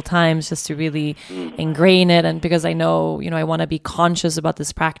multiple times just to really ingrain it, and because I know, I want to be conscious about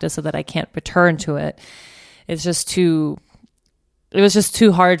this practice so that I can't return to it. It was just too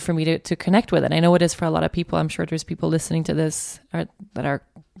hard for me to connect with it. I know it is for a lot of people. I'm sure there's people listening to this that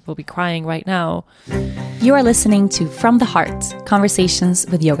will be crying right now. You are listening to From the Heart, Conversations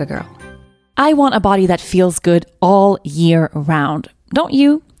with Yoga Girl. I want a body that feels good all year round. Don't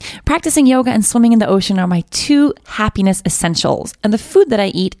you? Practicing yoga and swimming in the ocean are my two happiness essentials, and the food that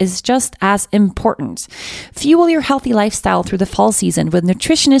I eat is just as important. Fuel your healthy lifestyle through the fall season with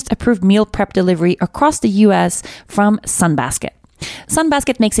nutritionist-approved meal prep delivery across the U.S. from Sunbasket.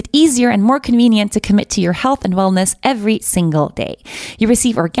 Sunbasket makes it easier and more convenient to commit to your health and wellness every single day. You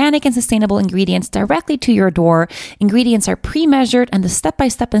receive organic and sustainable ingredients directly to your door. Ingredients are pre-measured and the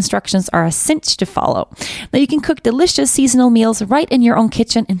step-by-step instructions are a cinch to follow. Now you can cook delicious seasonal meals right in your own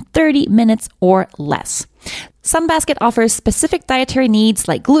kitchen in 30 minutes or less. Sunbasket offers specific dietary needs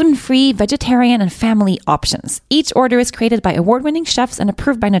like gluten-free, vegetarian, and family options. Each order is created by award-winning chefs and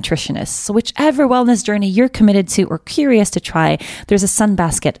approved by nutritionists. So whichever wellness journey you're committed to or curious to try, there's a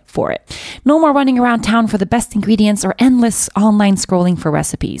Sunbasket for it. No more running around town for the best ingredients or endless online scrolling for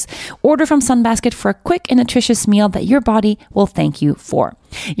recipes. Order from Sunbasket for a quick and nutritious meal that your body will thank you for.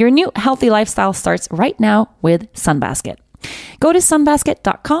 Your new healthy lifestyle starts right now with Sunbasket. Go to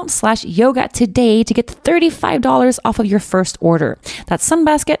sunbasket.com/yoga today to get $35 off of your first order. That's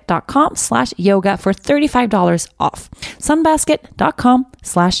sunbasket.com/yoga for $35 off.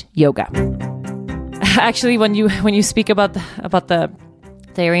 Sunbasket.com/yoga. Actually, when you speak about the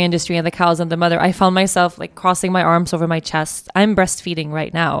dairy industry and the cows and the mother, I found myself crossing my arms over my chest. I'm breastfeeding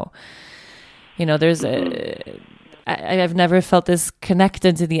right now. I've never felt this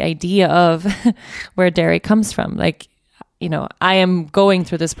connected to the idea of where dairy comes from. I am going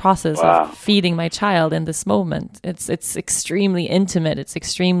through this process of feeding my child in this moment. It's extremely intimate. It's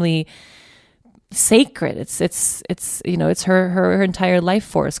extremely sacred. It's her entire life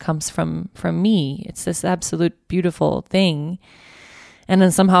force comes from me. It's this absolute beautiful thing. And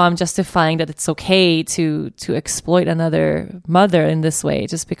then somehow I'm justifying that it's okay to exploit another mother in this way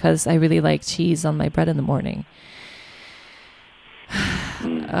just because I really like cheese on my bread in the morning.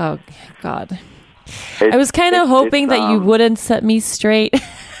 Oh, God. I was kind of hoping that you wouldn't set me straight.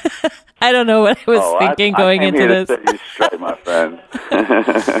 I don't know what I was thinking going into this. I came here to set you straight, my friend.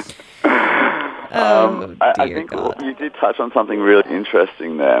 I think you did touch on something really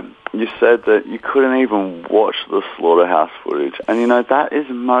interesting there. You said that you couldn't even watch the slaughterhouse footage. And, that is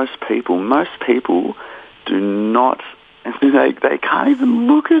most people. Most people do not, they can't even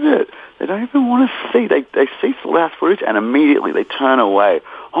look at it. They don't even want to see. They see slaughterhouse footage and immediately they turn away.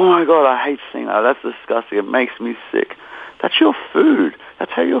 Oh my God, I hate seeing that. That's disgusting. It makes me sick. That's your food.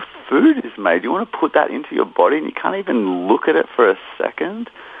 That's how your food is made. You want to put that into your body and you can't even look at it for a second?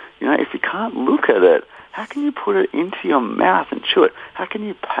 You know, if you can't look at it, how can you put it into your mouth and chew it? How can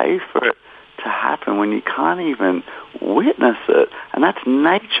you pay for it to happen when you can't even witness it? And that's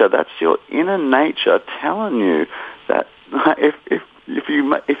nature. That's your inner nature telling you that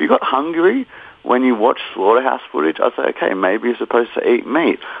if you got hungry when you watch slaughterhouse footage, I'd say, okay, maybe you're supposed to eat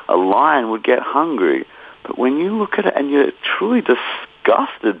meat. A lion would get hungry. But when you look at it and you're truly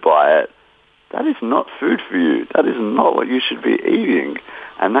disgusted by it, that is not food for you. That is not what you should be eating.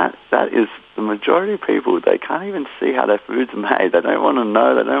 And that is the majority of people. They can't even see how their food's made. They don't want to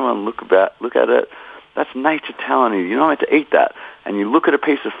know. They don't want to look at it. That's nature telling you, you're not meant to eat that. And you look at a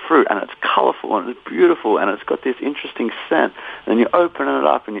piece of fruit and it's colorful and it's beautiful and it's got this interesting scent. And you open it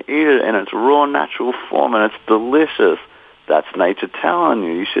up and you eat it in its raw, natural form and it's delicious. That's nature telling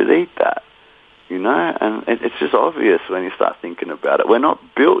you should eat that. You know, and it's just obvious when you start thinking about it. We're not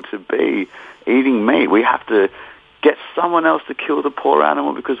built to be eating meat. We have to get someone else to kill the poor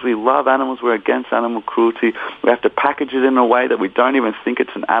animal because we love animals. We're against animal cruelty. We have to package it in a way that we don't even think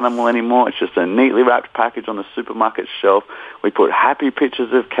it's an animal anymore. It's just a neatly wrapped package on the supermarket shelf. We put happy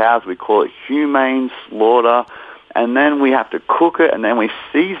pictures of cows. We call it humane slaughter. And then we have to cook it and then we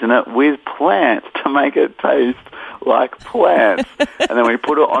season it with plants to make it taste like plants. And then we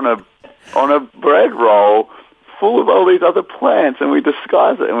put it on a bread roll full of all these other plants and we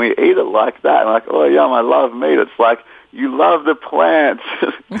disguise it and we eat it like that. And like, oh, yum, I love meat. It's like, you love the plants.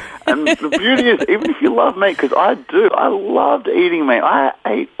 And the beauty is, even if you love meat, because I do, I loved eating meat. I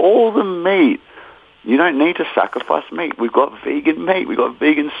ate all the meat. You don't need to sacrifice meat. We've got vegan meat. We've got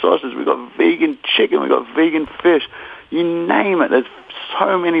vegan sausage. We've got vegan chicken. We've got vegan fish. You name it. There's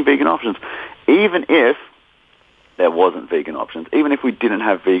so many vegan options. Even if there wasn't vegan options, even if we didn't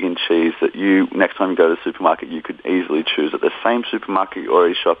have vegan cheese that you, next time you go to the supermarket, you could easily choose at the same supermarket you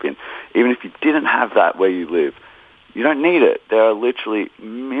already shop in, even if you didn't have that where you live, you don't need it. There are literally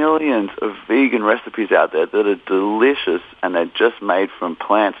millions of vegan recipes out there that are delicious and they're just made from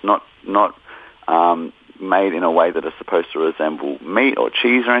plants, not made in a way that are supposed to resemble meat or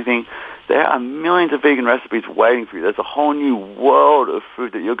cheese or anything. There are millions of vegan recipes waiting for you. There's a whole new world of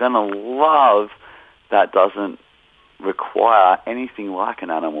food that you're going to love that doesn't require anything like an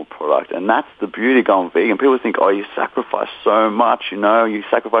animal product. And that's the beauty of going vegan. People think, oh, you sacrifice so much, you know, you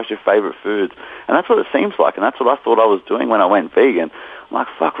sacrifice your favorite foods. And that's what it seems like. And that's what I thought I was doing when I went vegan. I'm like,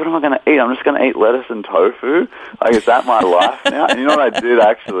 fuck, what am I going to eat? I'm just going to eat lettuce and tofu? Like, is that my life now? And you know what I did,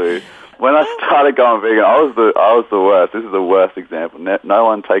 actually? When I started going vegan, I was the worst. This is the worst example. No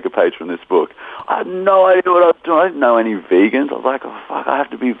one take a page from this book. I had no idea what I was doing. I didn't know any vegans. I was like, oh, fuck, I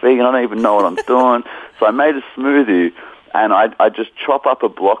have to be vegan. I don't even know what I'm doing. So I made a smoothie, and I just chop up a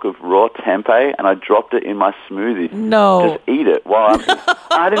block of raw tempeh, and I dropped it in my smoothie. No. Just eat it.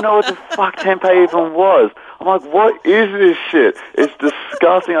 I didn't know what the fuck tempeh even was. I'm like, what is this shit? It's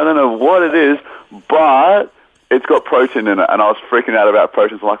disgusting. I don't know what it is, but it's got protein in it, and I was freaking out about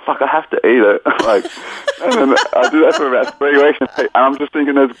protein. So I'm like, fuck, I have to eat it. And then I do that for about 3 weeks, and I'm just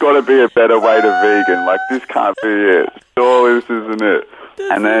thinking there's got to be a better way to vegan. Like, this can't be it. Surely this isn't it.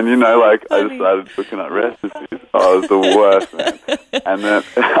 And then, you know, like, I just started looking at recipes. Oh, it was the worst, man. And then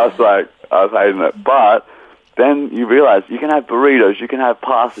I was hating it. But then you realize you can have burritos, you can have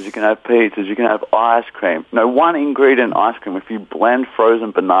pastas, you can have pizzas, you can have ice cream. No, one ingredient ice cream, if you blend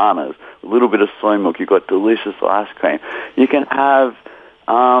frozen bananas, a little bit of soy milk, you've got delicious ice cream. You can have,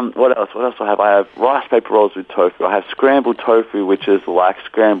 what else? What else do I have? I have rice paper rolls with tofu. I have scrambled tofu, which is like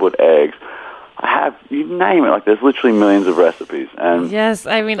scrambled eggs. I have, you name it, like there's literally millions of recipes. And yes,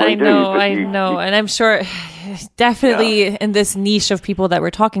 I mean, I know. And I'm sure definitely in this niche of people that we're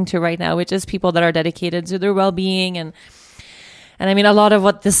talking to right now, which is people that are dedicated to their well-being. And I mean, a lot of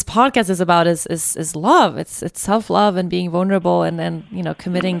what this podcast is about is love. It's self-love and being vulnerable and you know,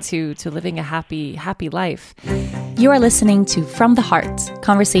 committing to living a happy life. You are listening to From the Heart,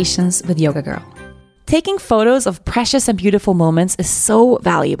 Conversations with Yoga Girl. Taking photos of precious and beautiful moments is so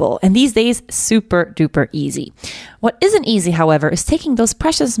valuable, and these days, super duper easy. What isn't easy, however, is taking those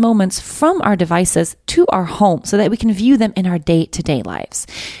precious moments from our devices to our home so that we can view them in our day-to-day lives.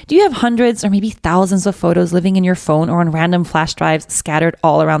 Do you have hundreds or maybe thousands of photos living in your phone or on random flash drives scattered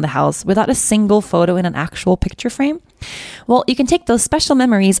all around the house without a single photo in an actual picture frame? Well, you can take those special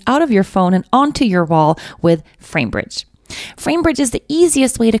memories out of your phone and onto your wall with FrameBridge. FrameBridge is the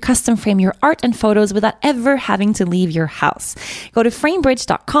easiest way to custom frame your art and photos without ever having to leave your house. Go to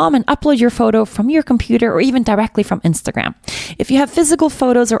framebridge.com and upload your photo from your computer or even directly from Instagram. If you have physical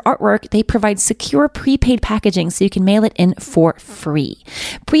photos or artwork, they provide secure prepaid packaging so you can mail it in for free.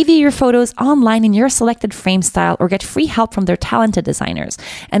 Preview your photos online in your selected frame style or get free help from their talented designers.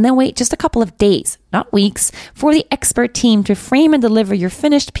 And then wait just a couple of days, not weeks, for the expert team to frame and deliver your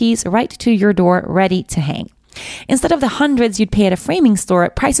finished piece right to your door, ready to hang. Instead of the hundreds you'd pay at a framing store,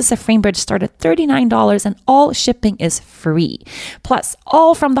 prices at FrameBridge start at $39 and all shipping is free. Plus,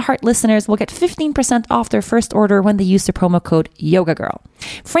 all From the Heart listeners will get 15% off their first order when they use the promo code YogaGirl.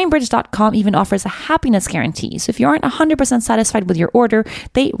 FrameBridge.com even offers a happiness guarantee, so if you aren't 100% satisfied with your order,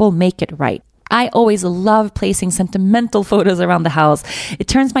 they will make it right. I always love placing sentimental photos around the house. It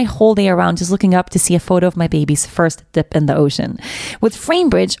turns my whole day around just looking up to see a photo of my baby's first dip in the ocean. With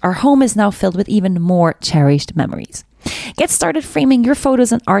FrameBridge, our home is now filled with even more cherished memories. Get started framing your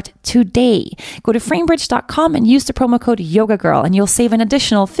photos and art today. Go to framebridge.com and use the promo code YogaGirl and you'll save an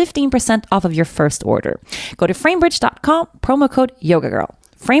additional 15% off of your first order. Go to framebridge.com, promo code YogaGirl.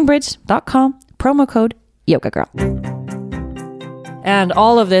 Framebridge.com, promo code YogaGirl. And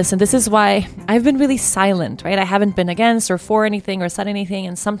all of this, and this is why I've been really silent, right? I haven't been against or for anything or said anything.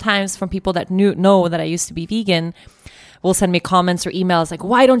 And sometimes from people that know that I used to be vegan will send me comments or emails like,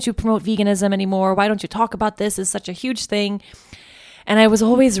 why don't you promote veganism anymore? Why don't you talk about this? It's such a huge thing. And I was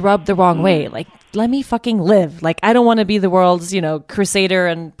always rubbed the wrong way. Like, let me fucking live. Like, I don't want to be the world's, crusader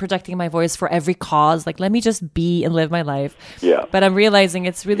and projecting my voice for every cause. Like, let me just be and live my life. Yeah. But I'm realizing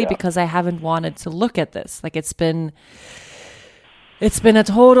it's really because I haven't wanted to look at this. Like, it's been a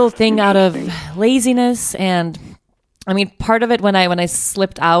total thing out of laziness. And I mean, part of it when I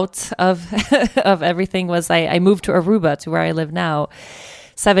slipped out of of everything was I moved to Aruba, to where I live now,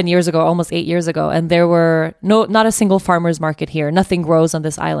 7 years ago, almost 8 years ago. And there were not a single farmer's market here. Nothing grows on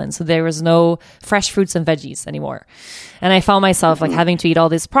this island. So there was no fresh fruits and veggies anymore. And I found myself like having to eat all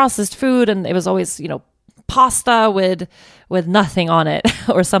this processed food. And it was always, pasta with nothing on it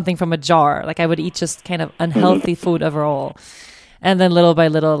or something from a jar. Like I would eat just kind of unhealthy food overall. And then little by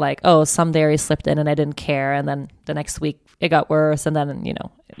little, like, some dairy slipped in and I didn't care. And then the next week it got worse. And then,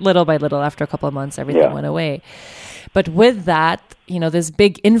 little by little, after a couple of months, everything went away. But with that, this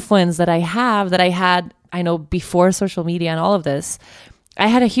big influence that I had, I know before social media and all of this, I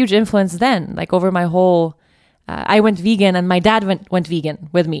had a huge influence then, like over my whole, I went vegan and my dad went vegan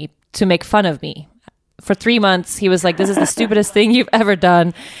with me to make fun of me. For 3 months, he was like, this is the stupidest thing you've ever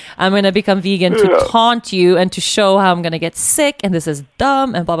done. I'm going to become vegan to taunt you and to show how I'm going to get sick. And this is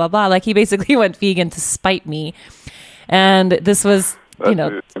dumb and blah, blah, blah. Like he basically went vegan to spite me. And this was,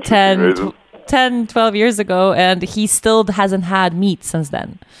 10, 12 years ago. And he still hasn't had meat since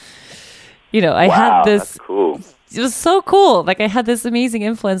then. I had this. That's cool. It was so cool. Like I had this amazing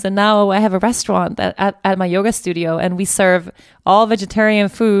influence. And now I have a restaurant at my yoga studio and we serve all vegetarian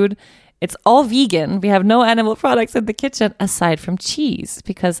food. It's all vegan. We have no animal products in the kitchen aside from cheese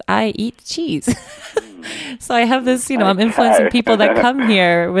because I eat cheese. So I have this, I'm influencing people that come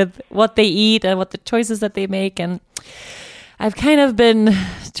here with what they eat and what the choices that they make. And I've kind of been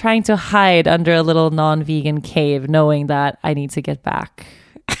trying to hide under a little non-vegan cave, knowing that I need to get back.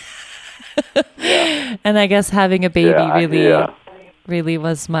 And I guess having a baby really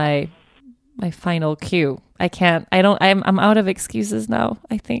was my final cue. I'm out of excuses now,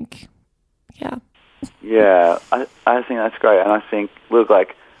 I think. Yeah. Yeah, I think that's great. And I think, look,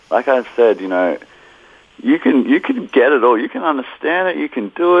 like I said, you can get it all. You can understand it. You can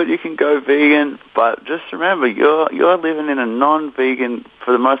do it. You can go vegan. But just remember, you're living in a non-vegan,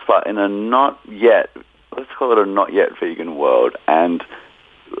 for the most part, in a not yet, let's call it a not yet vegan world. And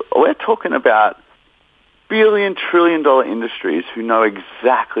we're talking about billion, trillion-dollar industries who know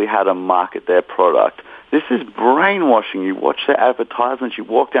exactly how to market their product. This is brainwashing. You watch their advertisements, you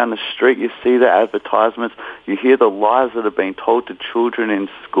walk down the street, you see their advertisements, you hear the lies that are being told to children in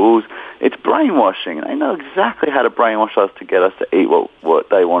schools. It's brainwashing. They know exactly how to brainwash us to get us to eat what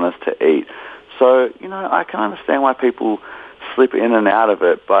they want us to eat. So, I can understand why people slip in and out of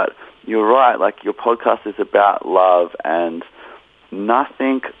it, but you're right, like your podcast is about love, and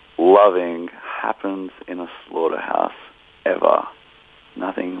nothing loving happens in a slaughterhouse ever.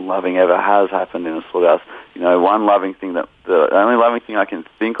 Nothing loving ever has happened in a slaughterhouse. One loving thing the only loving thing I can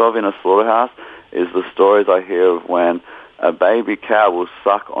think of in a slaughterhouse is the stories I hear of when a baby cow will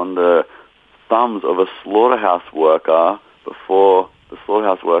suck on the thumbs of a slaughterhouse worker before the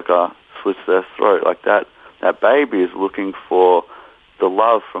slaughterhouse worker slits their throat. Like that baby is looking for the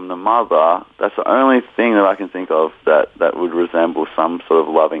love from the mother. That's the only thing that I can think of that would resemble some sort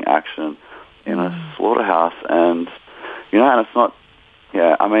of loving action in a slaughterhouse. And and it's not,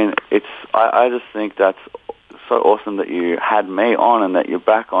 I mean, I just think that's so awesome that you had me on and that you're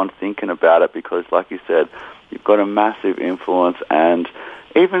back on thinking about it, because like you said, you've got a massive influence, and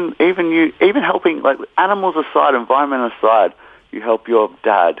even helping, like, animals aside, environment aside, you help your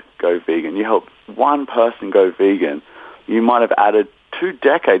dad go vegan, you help one person go vegan, you might have added 2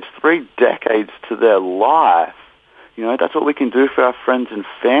 decades, 3 decades to their life. That's what we can do for our friends and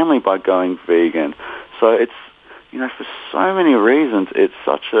family by going vegan. So it's, for so many reasons, it's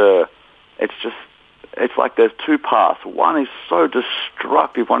like there's 2 paths. One is so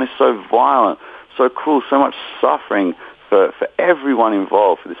destructive, one is so violent, so cruel, so much suffering for everyone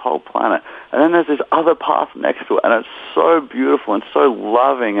involved, for this whole planet. And then there's this other path next to it, and it's so beautiful and so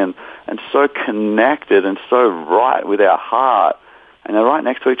loving and so connected and so right with our heart. And they're right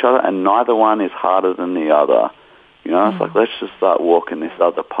next to each other, and neither one is harder than the other. It's like, let's just start walking this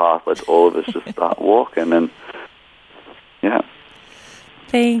other path. Let's all of us just start walking, and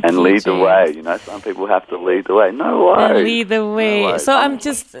Thank and you, lead the James. way. Some people have to lead the way. No way. And lead the way. No way. So I'm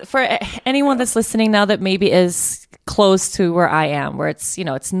just, for anyone that's listening now that maybe is close to where I am, where it's,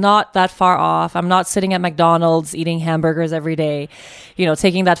 it's not that far off. I'm not sitting at McDonald's eating hamburgers every day,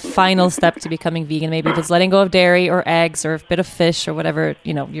 taking that final step to becoming vegan. Maybe if it's letting go of dairy or eggs or a bit of fish or whatever,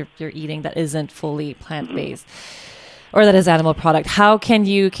 you're eating that isn't fully plant-based or that is animal product. How can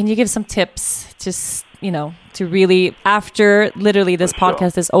you give some tips, just, to really, after literally this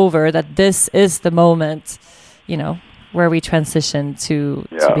podcast is over, that this is the moment, where we transition to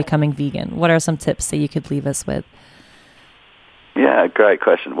becoming vegan? What are some tips that you could leave us with? Yeah, great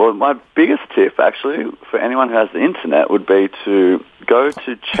question. Well, my biggest tip, actually, for anyone who has the internet, would be to go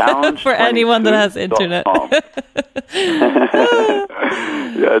to challenge22.com. For anyone that has internet.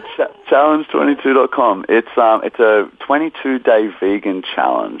 Challenge22.com. It's a 22-day vegan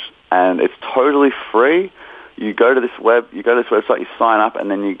challenge, and it's totally free. You go to this website, you sign up,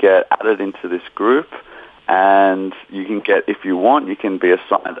 and then you get added into this group. And you can get, if you want, you can be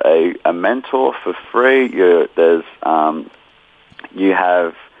assigned a mentor for free. You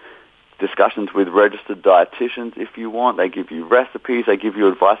have discussions with registered dietitians if you want. They give you recipes. They give you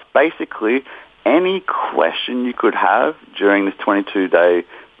advice. Basically, any question you could have during this 22-day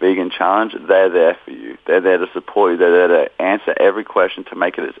vegan challenge, they're there for you. They're there to support you. They're there to answer every question, to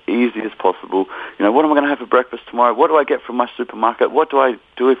make it as easy as possible. What am I going to have for breakfast tomorrow? What do I get from my supermarket? What do I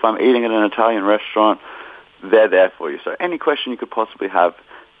do if I'm eating at an Italian restaurant? They're there for you. So any question you could possibly have,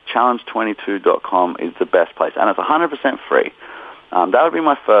 challenge22.com is the best place. And it's 100% free. That would be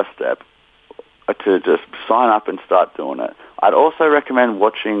my first step, to just sign up and start doing it. I'd also recommend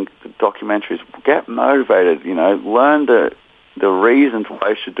watching the documentaries. Get motivated, learn the reasons why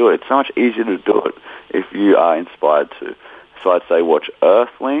you should do it. It's so much easier to do it if you are inspired to. So I'd say watch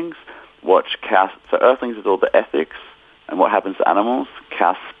Earthlings, watch Cow. So Earthlings is all the ethics and what happens to animals.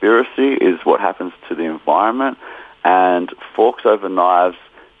 Cowspiracy is what happens to the environment. And Forks Over Knives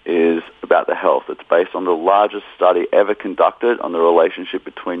is about the health. It's based on the largest study ever conducted on the relationship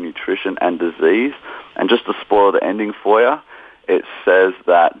between nutrition and disease. And just to spoil the ending for you, it says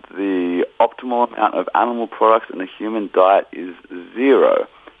that the optimal amount of animal products in a human diet is 0.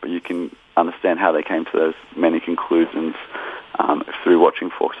 But you can understand how they came to those many conclusions through watching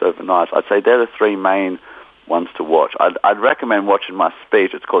Forks Over Knives. I'd say they're the 3 main ones to watch. I'd recommend watching my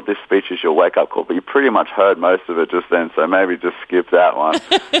speech. It's called This Speech Is Your Wake Up Call, but you pretty much heard most of it just then, so maybe just skip that one.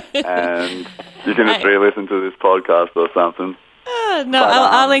 And you can just re-listen to this podcast or something.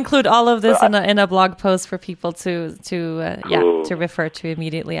 I'll include all of this in a blog post for people to refer to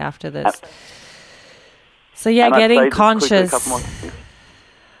immediately after this. So getting conscious.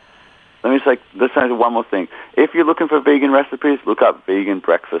 Let's say one more thing. If you're looking for vegan recipes, look up vegan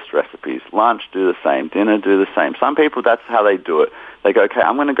breakfast recipes. Lunch, do the same. Dinner, do the same. Some people, that's how they do it. They go, okay,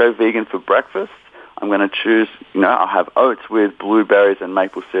 I'm going to go vegan for breakfast. I'm going to choose, I'll have oats with blueberries and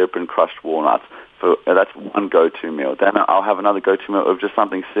maple syrup and crushed walnuts. That's one go-to meal. Then I'll have another go-to meal of just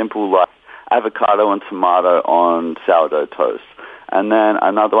something simple like avocado and tomato on sourdough toast. And then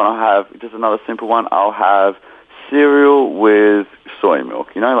another one I'll have, just another simple one, I'll have cereal with soy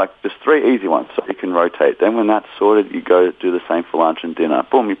milk, just 3 easy ones so you can rotate. Then when that's sorted, you go do the same for lunch and dinner.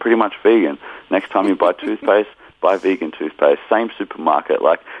 Boom, you're pretty much vegan. Next time you buy toothpaste, buy vegan toothpaste. Same supermarket.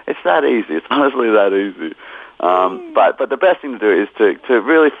 It's that easy. It's honestly that easy. But the best thing to do is to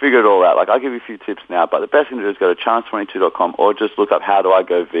really figure it all out. I'll give you a few tips now, but the best thing to do is go to challenge22.com or just look up how do I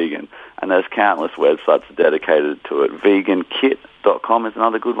go vegan. And there's countless websites dedicated to it. Vegankit.com is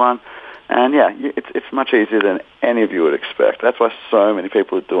another good one. And it's much easier than any of you would expect. That's why so many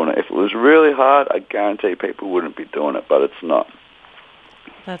people are doing it. If it was really hard, I guarantee people wouldn't be doing it, but it's not.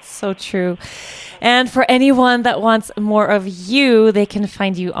 That's so true. And for anyone that wants more of you, they can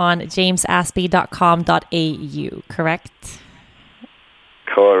find you on jamesaspey.com.au, correct?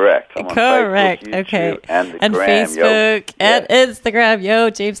 Correct. I'm on Correct. Facebook, okay. YouTube, and Gram, Facebook and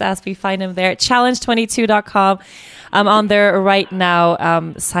Instagram. James Aspey. Find him there. Challenge22.com. I'm on there right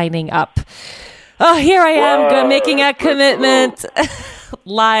now, signing up. Oh, here I am making a commitment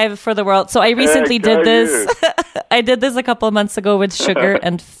live for the world. So I recently did this. I did this a couple of months ago with sugar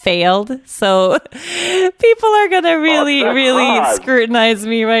and failed. So people are going to really scrutinize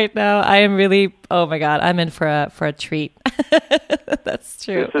me right now. I am really, oh my God, I'm in for a treat. That's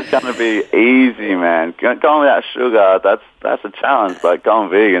true. This is going to be easy, man. Going without sugar, that's a challenge. But going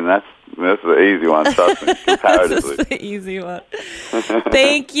vegan, that's the easy one, trust me, comparatively. That's the easy one.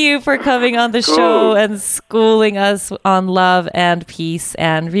 Thank you for coming on the show and schooling us on love and peace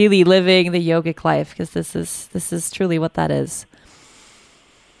and really living the yogic life, because this is truly what that is.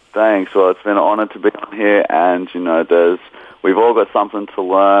 Thanks. Well, it's been an honor to be on here, and we've all got something to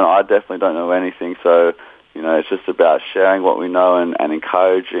learn. I definitely don't know anything, so it's just about sharing what we know and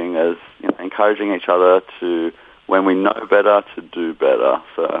encouraging each other to, when we know better, to do better.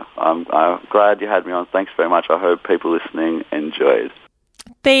 So I'm glad you had me on. Thanks very much. I hope people listening enjoyed.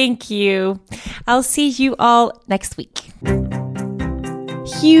 Thank you. I'll see you all next week.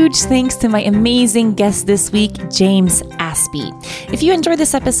 Huge thanks to my amazing guest this week, James Aspey. If you enjoyed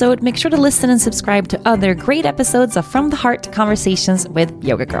this episode, make sure to listen and subscribe to other great episodes of From the Heart Conversations with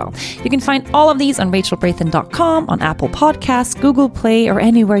Yoga Girl. You can find all of these on rachelbraithen.com, on Apple Podcasts, Google Play, or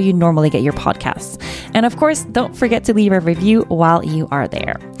anywhere you normally get your podcasts. And of course, don't forget to leave a review while you are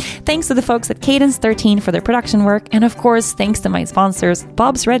there. Thanks to the folks at Cadence 13 for their production work. And of course, thanks to my sponsors,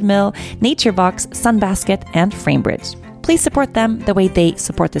 Bob's Red Mill, Nature Box, Sunbasket, and Framebridge. Please support them the way they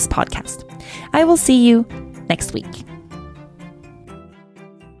support this podcast. I will see you next week.